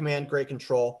before, great command, great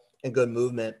control, and good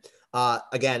movement.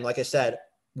 Again, like I said,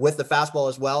 with the fastball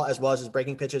as well as his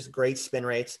breaking pitches, great spin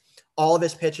rates. All of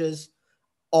his pitches,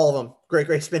 all of them,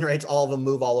 great spin rates. All of them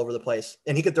move all over the place.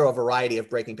 And he could throw a variety of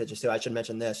breaking pitches too. I should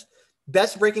mention this.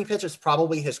 Best breaking pitch is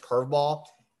probably his curveball.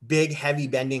 Big, heavy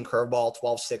bending curveball,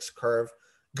 12-6 curve.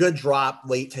 Good drop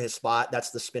late to his spot.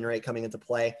 That's the spin rate coming into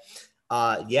play.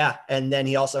 And then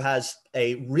he also has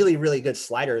a really, really good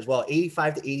slider as well.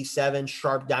 85 to 87,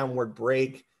 sharp downward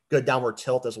break, good downward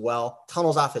tilt as well.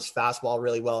 Tunnels off his fastball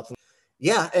really well.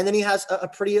 Yeah, and then he has a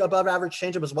pretty above average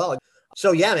changeup as well.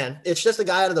 So yeah, man, it's just a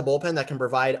guy out of the bullpen that can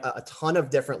provide a ton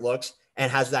of different looks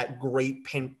and has that great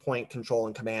pinpoint control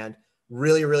and command.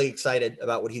 Really, really excited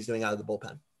about what he's doing out of the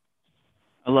bullpen.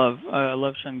 I love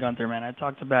Sean Gunther, man. I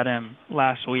talked about him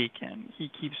last week, and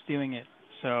he keeps doing it.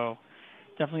 So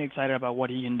definitely excited about what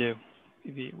he can do.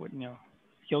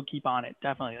 He'll keep on it.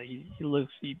 Definitely, he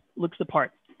looks the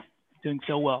part. Doing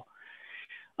so well.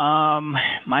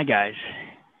 My guys,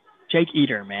 Jake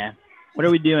Eater, man. What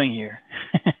are we doing here?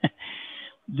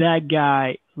 That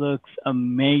guy looks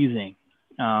amazing.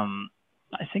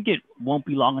 I think it won't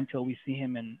be long until we see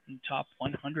him in top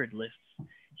 100 lists.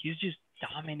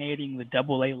 dominating the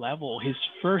AA level. His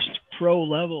first pro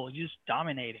level, just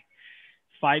dominating.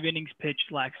 5 innings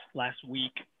pitched last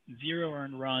week, 0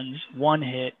 earned runs, 1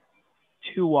 hit,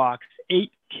 2 walks,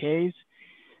 8 Ks.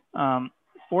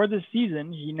 For the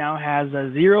season, he now has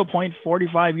a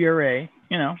 0.45 ERA,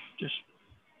 just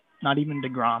not even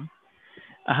DeGrom.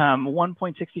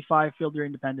 1.65 fielder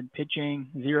independent pitching,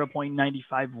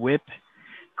 0.95 whip,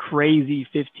 crazy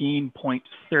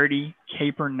 15.30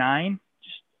 K per 9.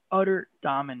 Just utter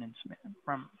dominance,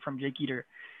 man, from Jake Eder.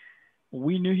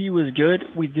 We knew he was good.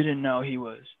 We didn't know he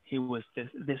was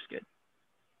this good.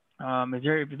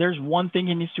 If there's one thing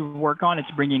he needs to work on,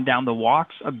 it's bringing down the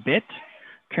walks a bit.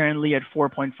 Currently at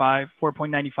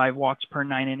 4.95 walks per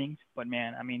 9 innings. But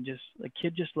man, I mean, just the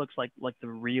kid just looks like the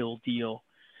real deal.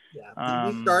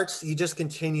 Yeah, he starts. He just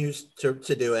continues to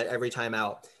do it every time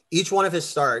out. Each one of his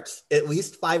starts, at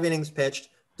least 5 innings pitched,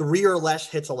 3 or less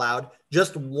hits allowed,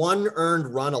 just 1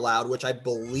 earned run allowed, which I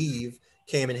believe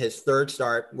came in his 3rd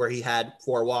start where he had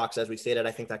 4 walks, as we stated.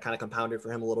 I think that kind of compounded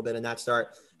for him a little bit in that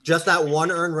start. Just that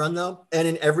 1 earned run, though. And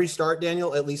in every start,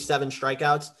 Daniel, at least 7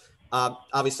 strikeouts.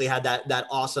 Obviously had that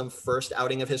awesome first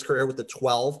outing of his career with the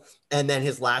 12. And then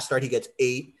his last start, he gets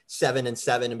 8, 7, and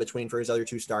 7 in between for his other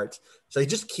 2 starts. So he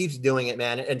just keeps doing it,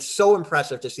 man. And so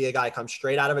impressive to see a guy come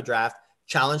straight out of a draft,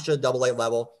 challenge to the AA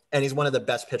level, and he's one of the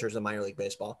best pitchers in minor league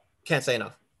baseball. Can't say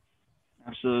enough.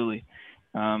 Absolutely.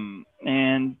 And,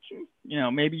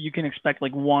 maybe you can expect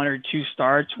like 1 or 2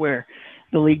 starts where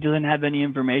the league doesn't have any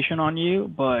information on you,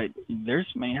 but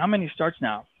how many starts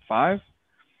now? 5?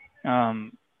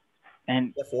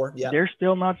 And 4, yeah. They're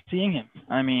still not seeing him.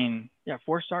 I mean,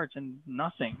 4 starts and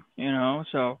nothing,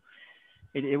 so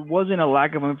it wasn't a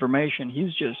lack of information.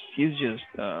 He's just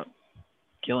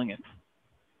killing it.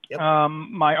 Yep.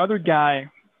 My other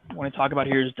guy I want to talk about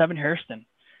here is Devin Hairston.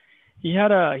 He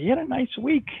had a nice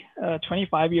week.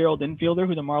 25-year-old infielder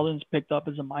who the Marlins picked up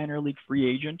as a minor league free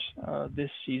agent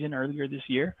this season, earlier this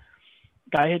year.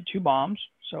 Guy hit 2 bombs,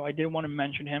 so I did want to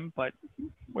mention him, but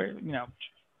we're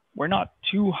not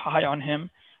too high on him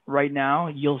right now.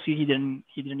 You'll see he didn't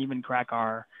even crack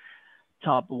our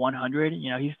top 100.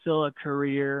 He's still a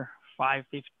career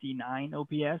 559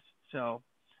 OPS, so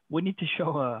we need to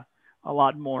show a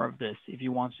lot more of this if he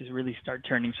wants to really start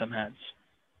turning some heads.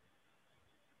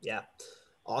 Yeah.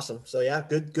 Awesome. So yeah,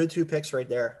 good 2 picks right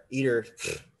there. Eder,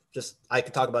 just, I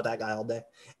could talk about that guy all day.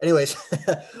 Anyways,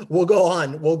 we'll go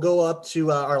on. We'll go up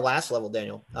to our last level,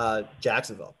 Daniel,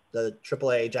 Jacksonville, the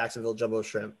AAA Jacksonville Jumbo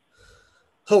Shrimp.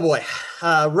 Oh boy.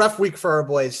 Rough week for our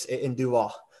boys in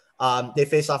Duval. They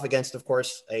face off against, of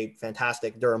course, a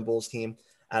fantastic Durham Bulls team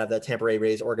out of the Tampa Bay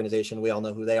Rays organization. We all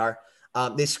know who they are.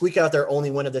 They squeak out their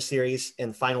only win of the series in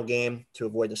the final game to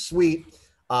avoid the sweep.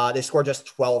 They scored just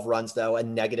 12 runs, though, a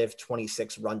negative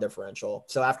 26 run differential.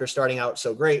 So after starting out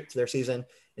so great to their season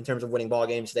in terms of winning ball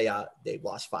games, they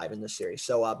lost 5 in this series.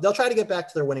 So they'll try to get back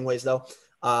to their winning ways, though.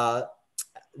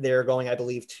 They're going, I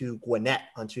believe, to Gwinnett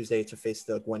on Tuesday to face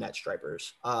the Gwinnett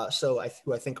Stripers, who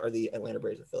I think are the Atlanta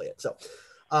Braves affiliate. So,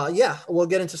 we'll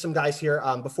get into some guys here.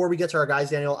 Before we get to our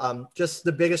guys, Daniel, just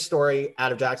the biggest story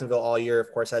out of Jacksonville all year,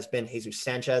 of course, has been Jesus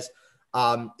Sanchez.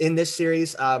 In this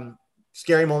series,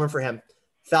 scary moment for him.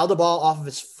 Fouled the ball off of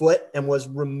his foot and was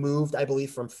removed, I believe,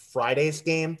 from Friday's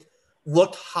game.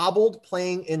 Looked hobbled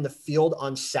playing in the field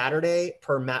on Saturday,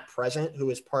 per Matt Present, who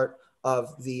is part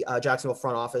of the Jacksonville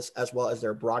front office as well as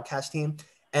their broadcast team.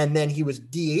 And then he was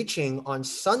DHing on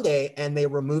Sunday, and they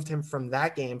removed him from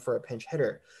that game for a pinch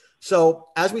hitter. So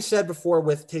as we said before,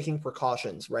 with taking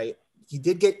precautions, right? He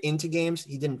did get into games.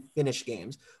 He didn't finish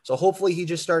games. So hopefully he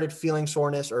just started feeling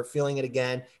soreness or feeling it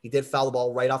again. He did foul the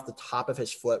ball right off the top of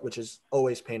his foot, which is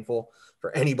always painful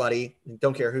for anybody.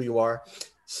 Don't care who you are.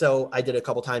 So I did it a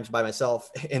couple times by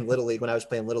myself in Little League when I was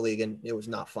playing Little League, and it was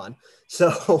not fun.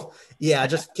 So yeah, I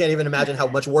just can't even imagine how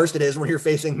much worse it is when you're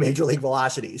facing major league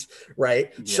velocities,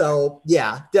 right? Yeah. So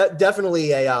yeah,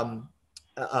 definitely a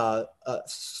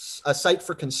sight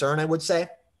for concern, I would say.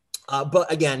 But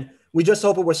again, we just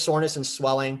hope it was soreness and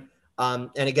swelling.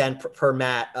 And again, per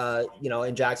Matt,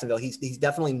 in Jacksonville, he's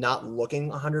definitely not looking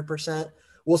 100%.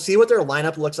 We'll see what their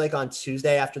lineup looks like on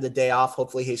Tuesday after the day off.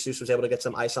 Hopefully Jesus was able to get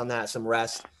some ice on that, some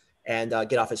rest, and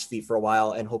get off his feet for a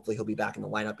while. And hopefully he'll be back in the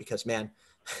lineup because, man,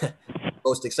 one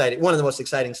of the most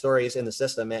exciting stories in the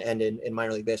system and in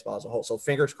minor league baseball as a whole. So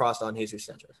fingers crossed on Jesus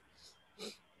Sanchez.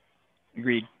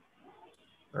 Agreed.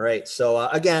 All right. So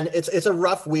again, it's a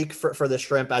rough week for the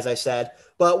Shrimp, as I said.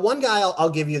 But one guy I'll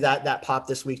give you that popped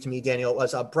this week to me, Daniel,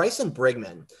 was Bryson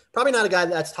Brigman. Probably not a guy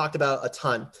that's talked about a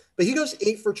ton, but he goes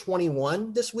 8 for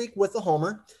 21 this week with a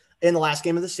homer in the last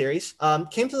game of the series.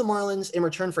 Came to the Marlins in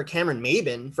return for Cameron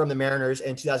Maybin from the Mariners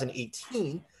in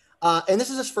 2018. And this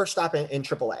is his first stop in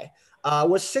AAA.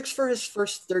 Was 6 for his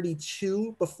first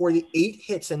 32 before the 8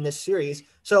 hits in this series.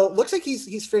 So looks like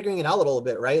he's figuring it out a little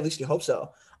bit, right? At least you hope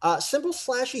so. Simple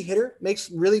slashy hitter, makes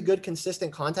really good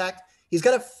consistent contact. He's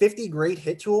got a 50 grade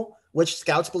hit tool, which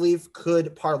scouts believe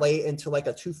could parlay into like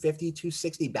a 250,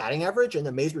 260 batting average in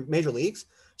the major leagues.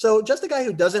 So just a guy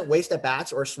who doesn't waste at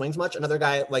bats or swings much. Another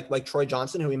guy like Troy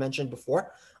Johnson, who we mentioned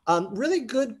before. Really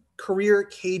good career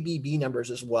KBB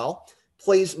numbers as well.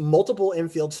 Plays multiple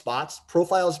infield spots,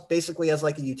 profiles basically as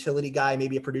like a utility guy,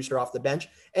 maybe a producer off the bench.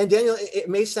 And Daniel, it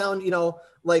may sound,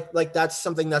 like that's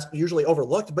something that's usually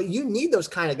overlooked, but you need those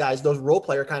kind of guys, those role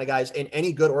player kind of guys in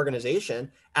any good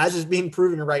organization, as is being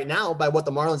proven right now by what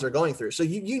the Marlins are going through. So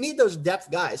you need those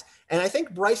depth guys. And I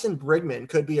think Bryson Brigman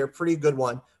could be a pretty good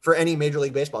one for any Major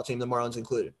League Baseball team, the Marlins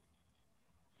included.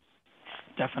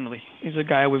 Definitely. He's a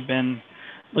guy we've been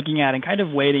looking at and kind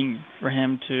of waiting for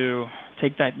him to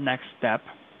take that next step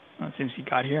since he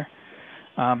got here.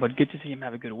 But good to see him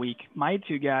have a good week. My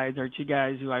two guys are two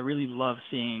guys who I really love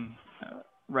seeing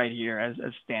right here as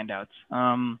standouts.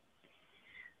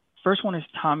 First one is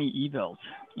Tommy Evelt.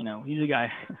 He's a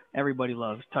guy everybody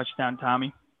loves, Touchdown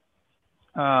Tommy.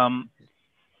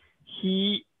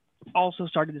 He also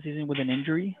started the season with an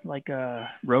injury like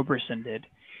Roberson did.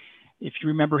 If you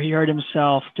remember, he hurt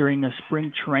himself during a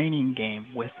spring training game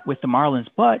with the Marlins,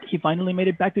 but he finally made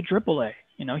it back to AAA.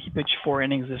 He pitched 4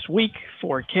 innings this week,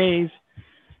 4 Ks,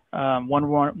 1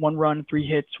 run, 3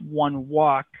 hits, 1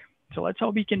 walk. So let's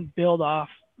hope he can build off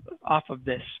of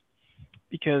this,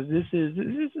 because this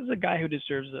is a guy who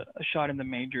deserves a shot in the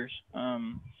majors.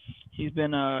 He's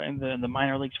been in the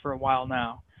minor leagues for a while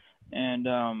now, and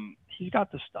he's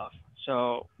got the stuff.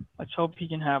 So let's hope he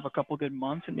can have a couple good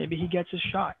months and maybe he gets his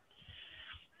shot.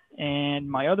 And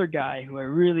my other guy who I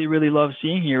really, really love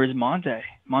seeing here is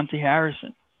Monte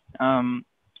Harrison.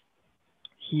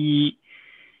 He,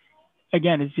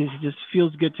 again, it just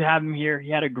feels good to have him here. He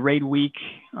had a great week,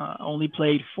 only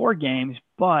played 4 games,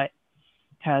 but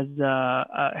has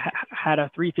had a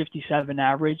 357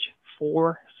 average,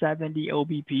 470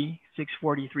 OBP,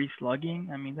 643 slugging.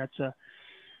 I mean, that's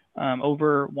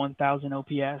over 1,000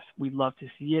 OPS. We'd love to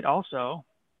see it. Also,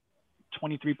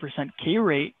 23% K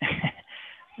rate,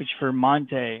 which for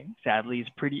Monte, sadly, is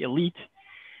pretty elite.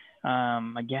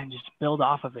 Again, just build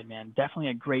off of it, man. Definitely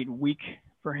a great week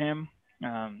for him.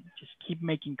 Just keep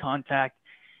making contact.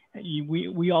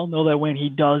 We all know that when he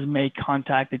does make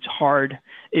contact, it's hard.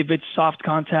 If it's soft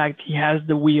contact, he has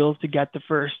the wheels to get the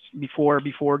first before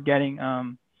getting,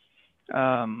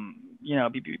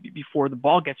 before the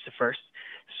ball gets to first.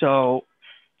 So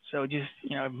just,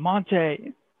 if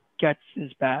Monte gets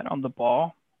his bat on the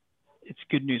ball, it's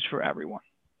good news for everyone.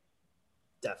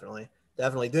 Definitely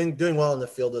doing well in the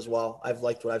field as well. I've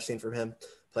liked what I've seen from him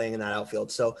playing in that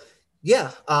outfield. So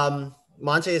yeah,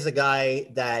 Monte is a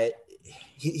guy that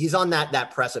he's on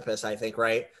that precipice, I think,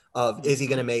 right? Of is he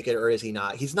going to make it or is he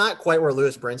not? He's not quite where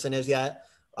Lewis Brinson is yet,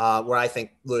 where I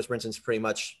think Lewis Brinson's pretty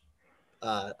much,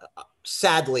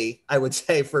 sadly, I would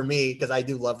say for me, because I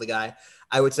do love the guy,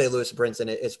 I would say Lewis Brinson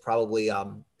is probably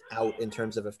out in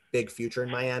terms of a big future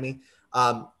in Miami.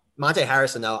 Monte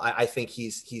Harrison, though, I think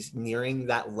he's nearing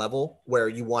that level where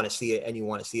you want to see it and you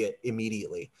want to see it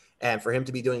immediately. And for him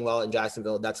to be doing well in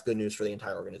Jacksonville, that's good news for the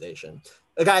entire organization.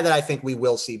 A guy that I think we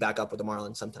will see back up with the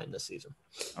Marlins sometime this season.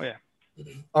 Oh, yeah.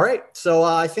 All right. So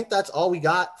I think that's all we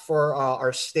got for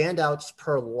our standouts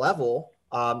per level.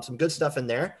 Some good stuff in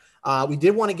there. We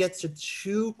did want to get to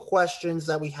 2 questions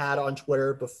that we had on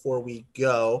Twitter before we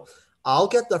go. I'll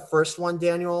get the first one,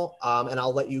 Daniel, and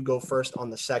I'll let you go first on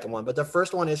the second one. But the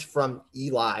first one is from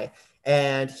Eli,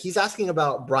 and he's asking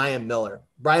about Brian Miller.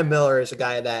 Brian Miller is a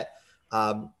guy that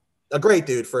a great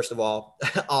dude, first of all.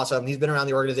 Awesome. He's been around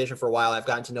the organization for a while. I've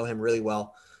gotten to know him really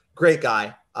well. Great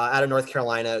guy out of North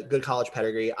Carolina, good college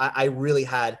pedigree. I really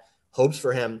had hopes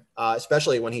for him,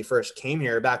 especially when he first came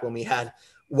here back when we had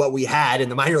what we had in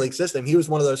the minor league system. He was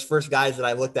one of those first guys that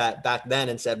I looked at back then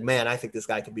and said, man, I think this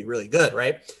guy could be really good,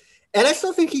 right? And I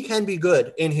still think he can be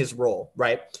good in his role,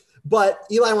 right? But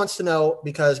Eli wants to know,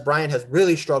 because Brian has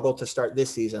really struggled to start this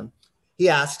season. He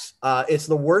asks, it's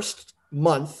the worst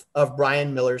month of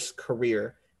Brian Miller's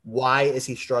career. Why is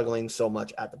he struggling so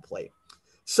much at the plate?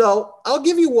 So I'll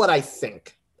give you what I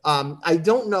think. I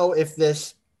don't know if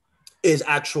this is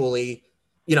actually,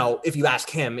 if you ask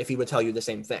him, if he would tell you the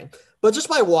same thing. But just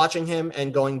by watching him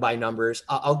and going by numbers,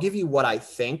 I'll give you what I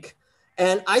think.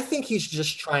 And I think he's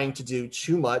just trying to do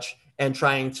too much and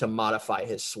trying to modify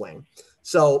his swing.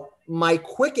 So my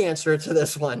quick answer to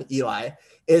this one, Eli,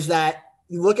 is that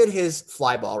you look at his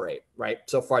fly ball rate, right?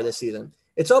 So far this season,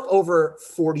 it's up over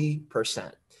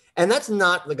 40%. And that's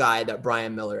not the guy that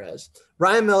Brian Miller is.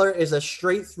 Brian Miller is a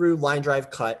straight through line drive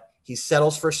cut. He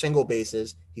settles for single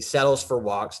bases. He settles for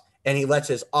walks, and he lets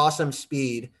his awesome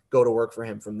speed go to work for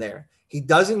him from there. He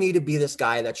doesn't need to be this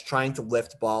guy that's trying to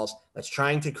lift balls, that's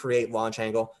trying to create launch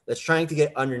angle, that's trying to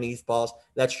get underneath balls,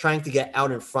 that's trying to get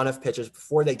out in front of pitches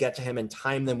before they get to him and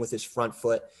time them with his front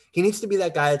foot. He needs to be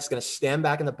that guy that's going to stand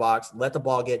back in the box, let the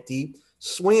ball get deep,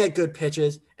 swing at good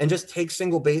pitches, and just take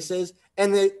single bases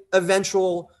and the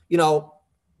eventual,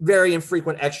 very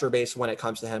infrequent extra base when it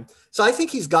comes to him. So I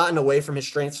think he's gotten away from his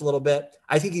strengths a little bit.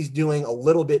 I think he's doing a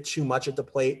little bit too much at the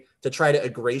plate to try to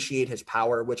ingratiate his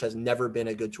power, which has never been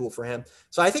a good tool for him.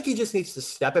 So I think he just needs to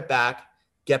step it back,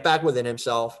 get back within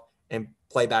himself, and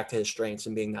play back to his strengths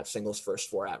and being that singles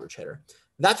first 4 average hitter.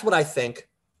 That's what I think.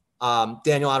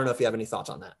 Daniel, I don't know if you have any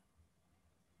thoughts on that.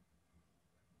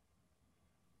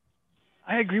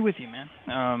 I agree with you,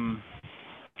 man.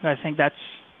 I think that's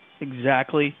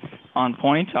exactly on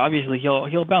point. Obviously,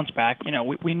 he'll bounce back.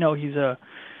 We know he's a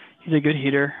good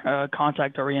hitter,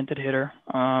 contact oriented hitter.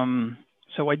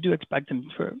 So I do expect him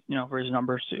for his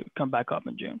numbers to come back up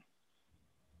in June.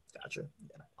 Gotcha.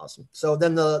 Yeah, awesome. So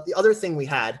then the other thing we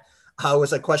had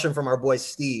was a question from our boy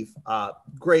Steve.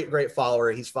 Great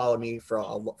follower. He's followed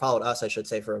us, I should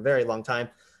say, for a very long time.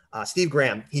 Steve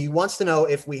Graham. He wants to know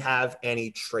if we have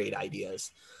any trade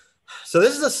ideas. So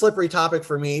this is a slippery topic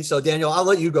for me. So Daniel, I'll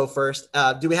let you go first.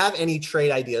 Do we have any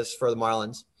trade ideas for the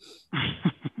Marlins?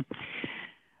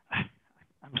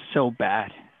 I'm so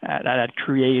bad at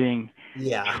creating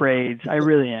trades. I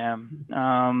really am.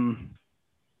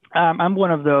 I'm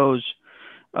one of those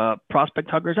prospect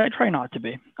huggers. I try not to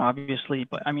be, obviously,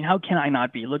 but I mean, how can I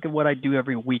not be? Look at what I do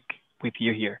every week with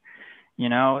you here.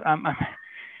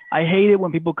 I hate it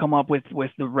when people come up with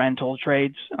the rental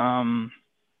trades.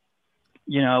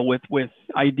 With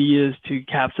ideas to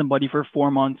have somebody for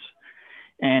 4 months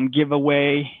and give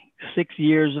away 6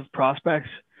 years of prospects.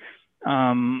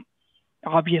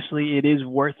 Obviously, it is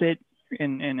worth it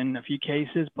in a few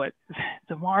cases, but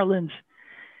the Marlins,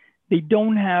 they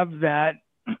don't have that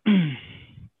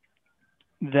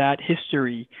that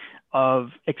history of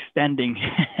extending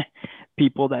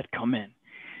people that come in.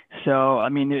 So, I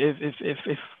mean,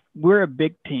 if we're a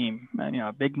big team,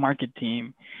 a big market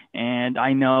team, and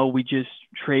I know we just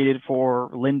traded for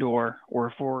Lindor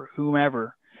or for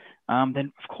whomever,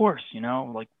 then of course,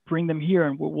 bring them here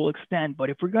and we'll extend. But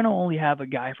if we're going to only have a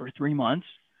guy for 3 months,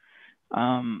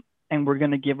 and we're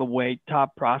going to give away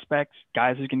top prospects,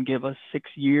 guys who can give us 6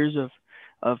 years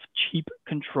of cheap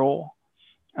control,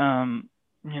 I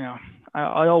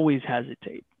always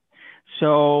hesitate.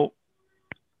 So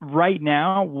right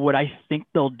now, what I think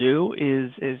they'll do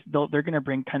is they're going to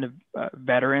bring kind of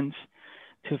veterans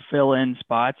to fill in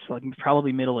spots, like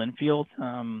probably middle infield.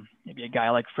 Maybe a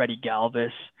guy like Freddie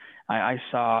Galvis. I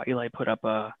saw Eli put up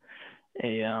a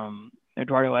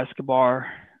Eduardo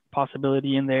Escobar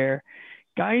possibility in there.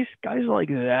 Guys like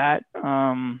that,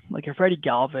 like a Freddie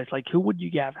Galvis. Like, who would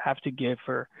you have to give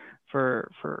for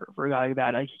a guy like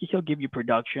that? Like, he'll give you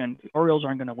production. The Orioles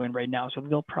aren't going to win right now, so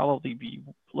they'll probably be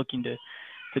looking to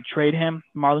trade him.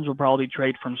 Marlins will probably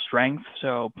trade from strength,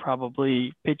 so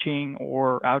probably pitching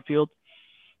or outfield.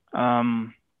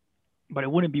 But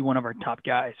it wouldn't be one of our top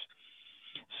guys.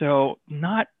 So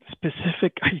not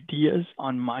specific ideas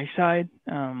on my side,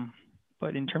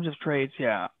 but in terms of trades,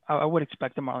 yeah, I would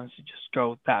expect the Marlins to just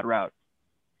go that route.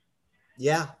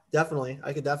 Yeah, definitely.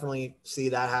 I could definitely see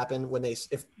that happen when they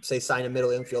sign a middle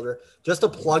infielder just to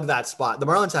plug that spot. The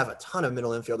Marlins have a ton of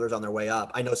middle infielders on their way up.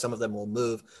 I know some of them will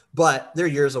move, but they're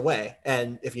years away.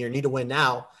 And if you need to win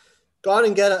now, go out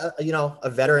and get a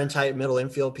veteran type middle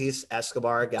infield piece.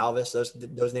 Escobar, Galvis,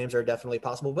 those names are definitely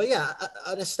possible. But yeah,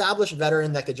 an established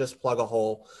veteran that could just plug a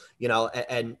hole,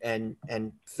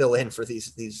 and fill in for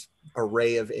these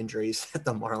array of injuries that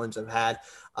the Marlins have had.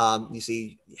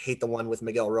 You hate the one with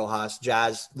Miguel Rojas.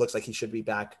 Jazz looks like he should be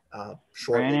back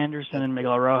shortly. Brian Anderson and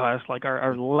Miguel Rojas, like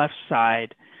our left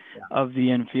side of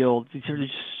the infield. These are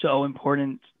just so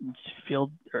important.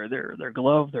 Field or their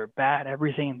glove, their bat,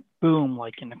 everything. Boom!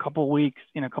 Like in a couple weeks,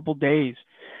 in a couple days,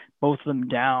 both of them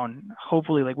down.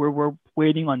 Hopefully, like we're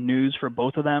waiting on news for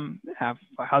both of them.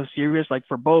 How serious? Like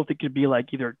for both, it could be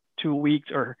like either 2 weeks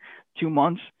or 2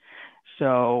 months.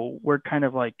 So we're kind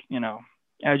of like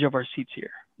edge of our seats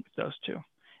here with those two.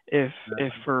 If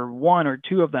for one or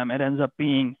two of them it ends up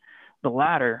being the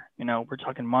latter, we're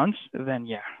talking months, then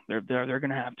yeah, they're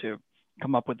going to have to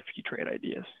come up with a few trade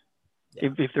ideas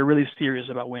if they're really serious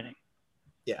about winning.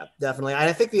 Yeah, definitely. And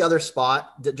I think the other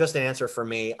spot, just an answer for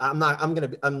me, I'm not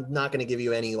going to give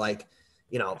you any like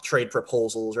trade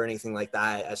proposals or anything like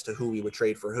that as to who we would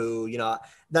trade for who.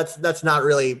 That's not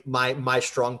really my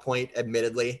strong point,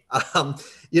 admittedly.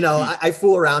 I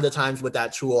fool around at times with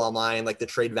that tool online, like the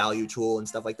trade value tool and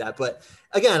stuff like that. But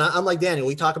again, I'm like Daniel,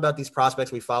 we talk about these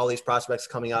prospects, we follow these prospects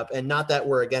coming up, and not that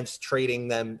we're against trading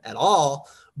them at all,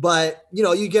 but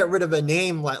you get rid of a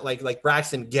name like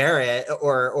Braxton Garrett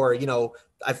or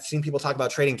I've seen people talk about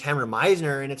trading Cameron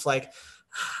Meisner, and it's like,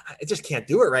 I just can't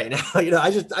do it right now.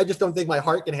 I just don't think my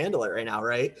heart can handle it right now.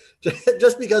 Right.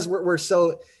 Just because we're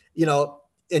so,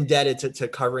 indebted to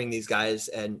covering these guys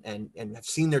and have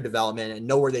seen their development and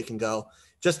know where they can go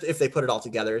just if they put it all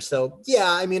together. So,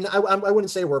 yeah, I mean, I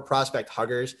wouldn't say we're prospect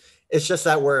huggers. It's just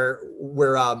that we're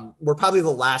probably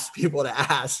the last people to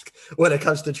ask when it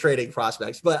comes to trading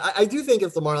prospects. But I do think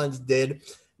if the Marlins did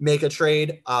make a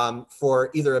trade for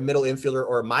either a middle infielder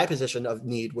or my position of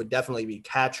need would definitely be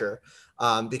catcher.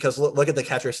 Because look at the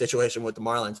catcher situation with the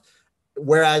Marlins.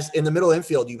 Whereas in the middle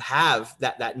infield, you have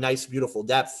that nice, beautiful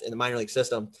depth in the minor league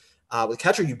system. With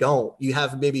catcher, you don't. You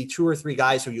have maybe 2 or 3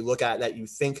 guys who you look at that you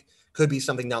think could be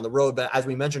something down the road. But as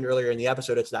we mentioned earlier in the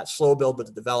episode, it's that slow build with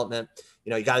the development.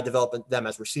 You got to develop them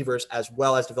as receivers as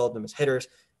well as develop them as hitters.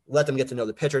 Let them get to know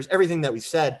the pitchers, everything that we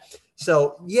said.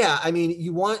 So, yeah, I mean,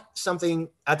 you want something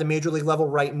at the major league level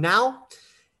right now.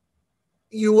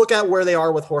 You look at where they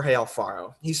are with Jorge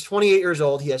Alfaro. He's 28 years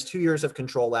old. He has 2 years of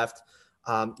control left.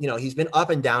 He's been up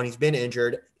and down. He's been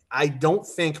injured. I don't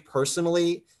think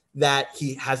personally that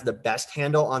he has the best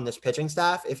handle on this pitching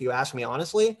staff. If you ask me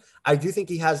honestly, I do think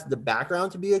he has the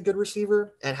background to be a good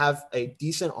receiver and have a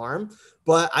decent arm,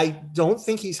 but I don't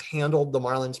think he's handled the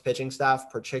Marlins pitching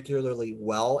staff particularly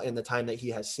well in the time that he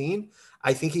has seen.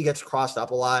 I think he gets crossed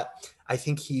up a lot. I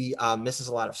think he misses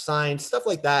a lot of signs, stuff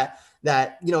like that,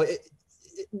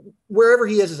 wherever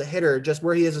he is as a hitter, just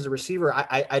where he is as a receiver,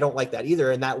 I don't like that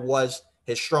either. And that was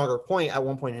his stronger point at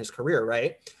one point in his career,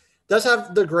 right? Does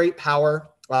have the great power.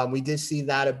 We did see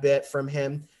that a bit from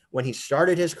him when he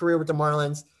started his career with the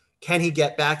Marlins. Can he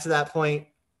get back to that point?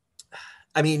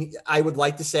 I mean, I would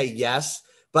like to say yes,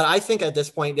 but I think at this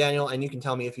point, Daniel, and you can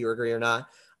tell me if you agree or not,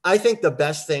 I think the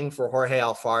best thing for Jorge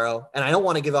Alfaro, and I don't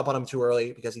want to give up on him too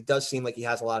early because he does seem like he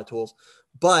has a lot of tools,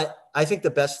 but I think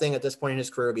the best thing at this point in his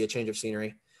career would be a change of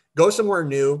scenery. Go somewhere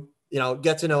new,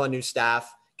 get to know a new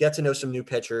staff, get to know some new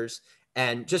pitchers,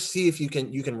 and just see if you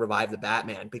can revive the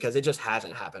Batman, because it just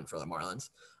hasn't happened for the Marlins.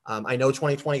 I know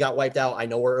 2020 got wiped out. I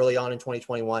know we're early on in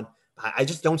 2021. I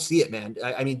just don't see it, man.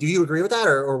 I mean, do you agree with that,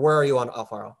 or where are you on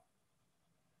Alfaro?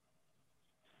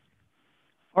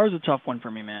 Alfaro's a tough one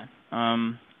for me, man.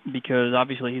 Because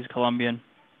obviously he's Colombian.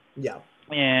 Yeah.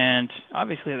 And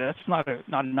obviously that's not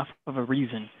enough of a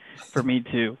reason for me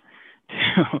to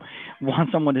want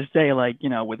someone to stay, like,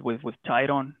 with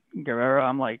Tyron Guerrero.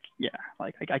 I'm like, yeah,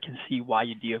 like I can see why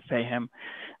you DFA him.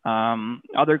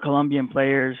 Other Colombian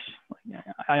players,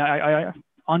 I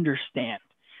understand.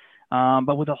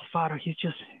 But with Alfaro, he's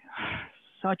just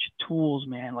such tools,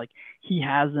 man. Like, he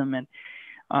has them. And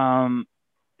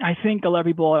I think a lot of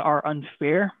people are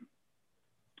unfair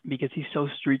because he's so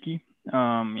streaky.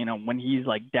 When he's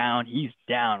like down, he's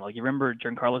down. Like, you remember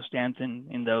Giancarlo Stanton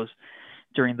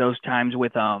during those times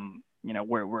with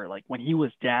where like when he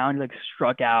was down, he like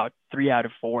struck out 3 out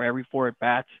of 4 every 4 at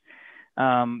bats.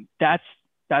 That's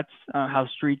how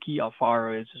streaky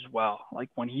Alfaro is as well. Like,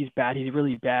 when he's bad, he's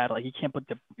really bad. Like, he can't put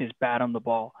his bat on the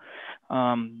ball.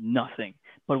 Nothing.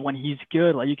 But when he's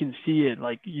good, like, you can see it.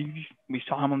 Like, we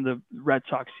saw him on the Red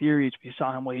Sox series. We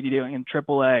saw him what he did in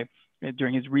AAA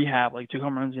during his rehab, like 2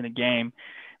 home runs in a game.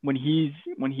 When he's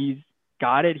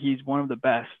got it, he's one of the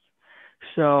best.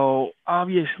 So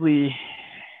obviously,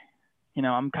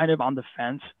 I'm kind of on the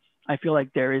fence. I feel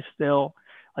like there is still,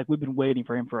 like, we've been waiting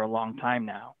for him for a long time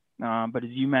now. But as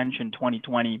you mentioned,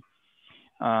 2020,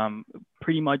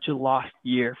 pretty much a lost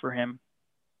year for him.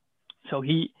 So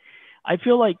I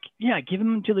feel like, yeah, give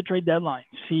him until the trade deadline.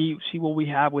 See what we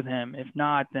have with him. If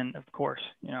not, then of course,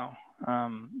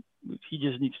 he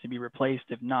just needs to be replaced.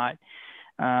 If not,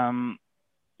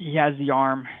 he has the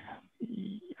arm.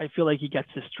 I feel like he gets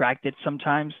distracted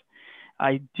sometimes.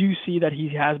 I do see that he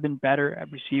has been better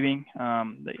at receiving.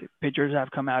 The pitchers have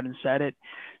come out and said it.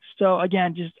 So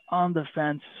again, just on the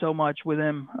fence so much with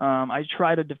him. I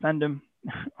try to defend him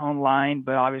online,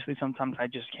 but obviously sometimes I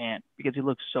just can't because he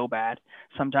looks so bad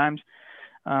sometimes.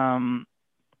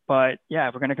 But yeah,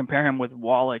 if we're going to compare him with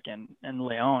Wallach and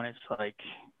Leon, it's like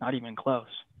not even close.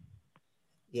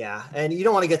 Yeah, and you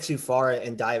don't want to get too far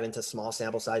and dive into small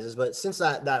sample sizes, but since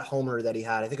that homer that he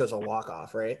had, I think it was a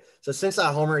walk-off, right? So since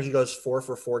that homer, he goes 4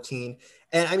 for 14.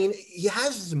 And I mean, he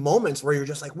has moments where you're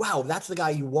just like, wow, that's the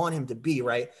guy you want him to be,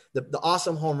 right? The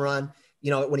awesome home run.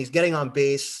 when he's getting on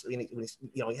base, when he's,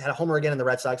 he had a homer again in the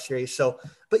Red Sox series. So,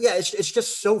 but yeah, it's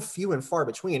just so few and far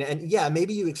between. And yeah,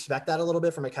 maybe you expect that a little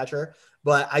bit from a catcher,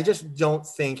 but I just don't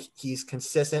think he's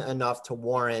consistent enough to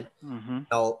warrant,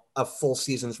 a full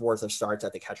season's worth of starts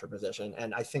at the catcher position.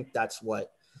 And I think that's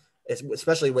what,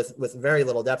 especially with very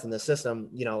little depth in the system,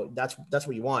 that's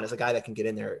what you want, is a guy that can get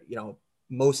in there,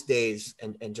 most days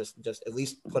and just at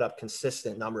least put up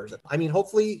consistent numbers. I mean,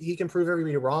 hopefully he can prove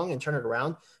everybody wrong and turn it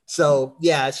around. So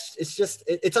yeah,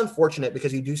 it's unfortunate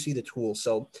because you do see the tools.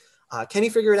 So can he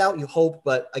figure it out? You hope,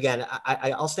 but again,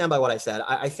 I'll stand by what I said.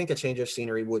 I think a change of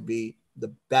scenery would be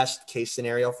the best case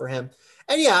scenario for him.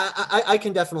 And yeah, I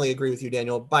can definitely agree with you,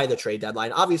 Daniel, by the trade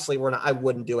deadline. Obviously I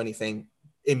wouldn't do anything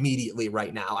immediately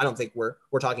right now. I don't think we're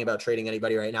talking about trading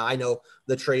anybody right now. I know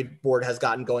the trade board has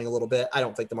gotten going a little bit. I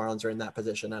don't think the Marlins are in that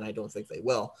position, and I don't think they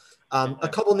will. A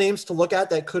couple names to look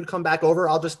at that could come back over.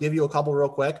 I'll just give you a couple real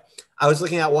quick. I was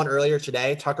looking at one earlier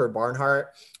today, Tucker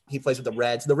Barnhart. He plays with the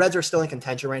Reds. The Reds are still in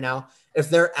contention right now.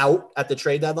 If they're out at the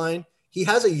trade deadline, he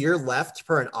has a year left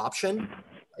per an option.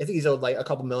 I think he's owed like a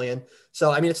couple million.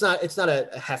 So, I mean, it's not a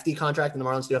hefty contract, and the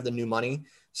Marlins do have the new money.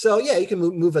 So yeah, you can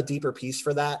move a deeper piece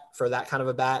for that kind of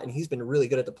a bat. And he's been really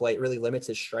good at the plate, really limits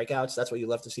his strikeouts. That's what you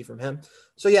love to see from him.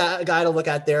 So yeah, a guy to look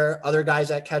at there. Other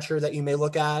guys at catcher that you may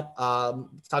look at.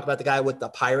 Let's talk about the guy with the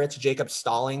Pirates, Jacob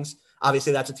Stallings.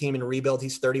 Obviously that's a team in rebuild.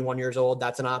 He's 31 years old.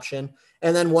 That's an option.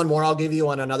 And then one more I'll give you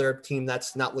on another team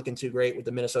that's not looking too great with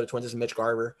the Minnesota Twins is Mitch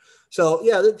Garver. So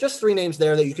yeah, just three names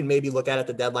there that you can maybe look at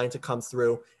the deadline to come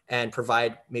through and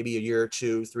provide maybe a year or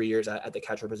 2, 3 years at the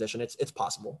catcher position. It's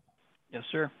possible. Yes,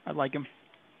 sir. I like him.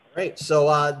 Great.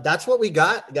 So that's what we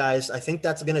got, guys. I think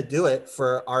that's going to do it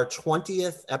for our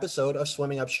 20th episode of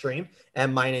Swimming Upstream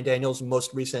and mine and Daniel's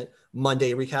most recent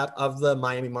Monday recap of the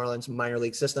Miami Marlins minor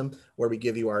league system, where we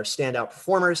give you our standout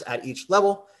performers at each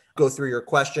level, go through your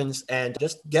questions, and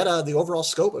just get the overall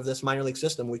scope of this minor league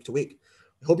system week to week.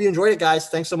 Hope you enjoyed it, guys.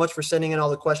 Thanks so much for sending in all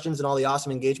the questions and all the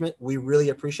awesome engagement. We really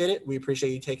appreciate it. We appreciate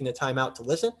you taking the time out to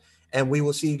listen. And we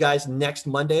will see you guys next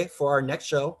Monday for our next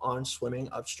show on Swimming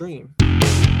Upstream.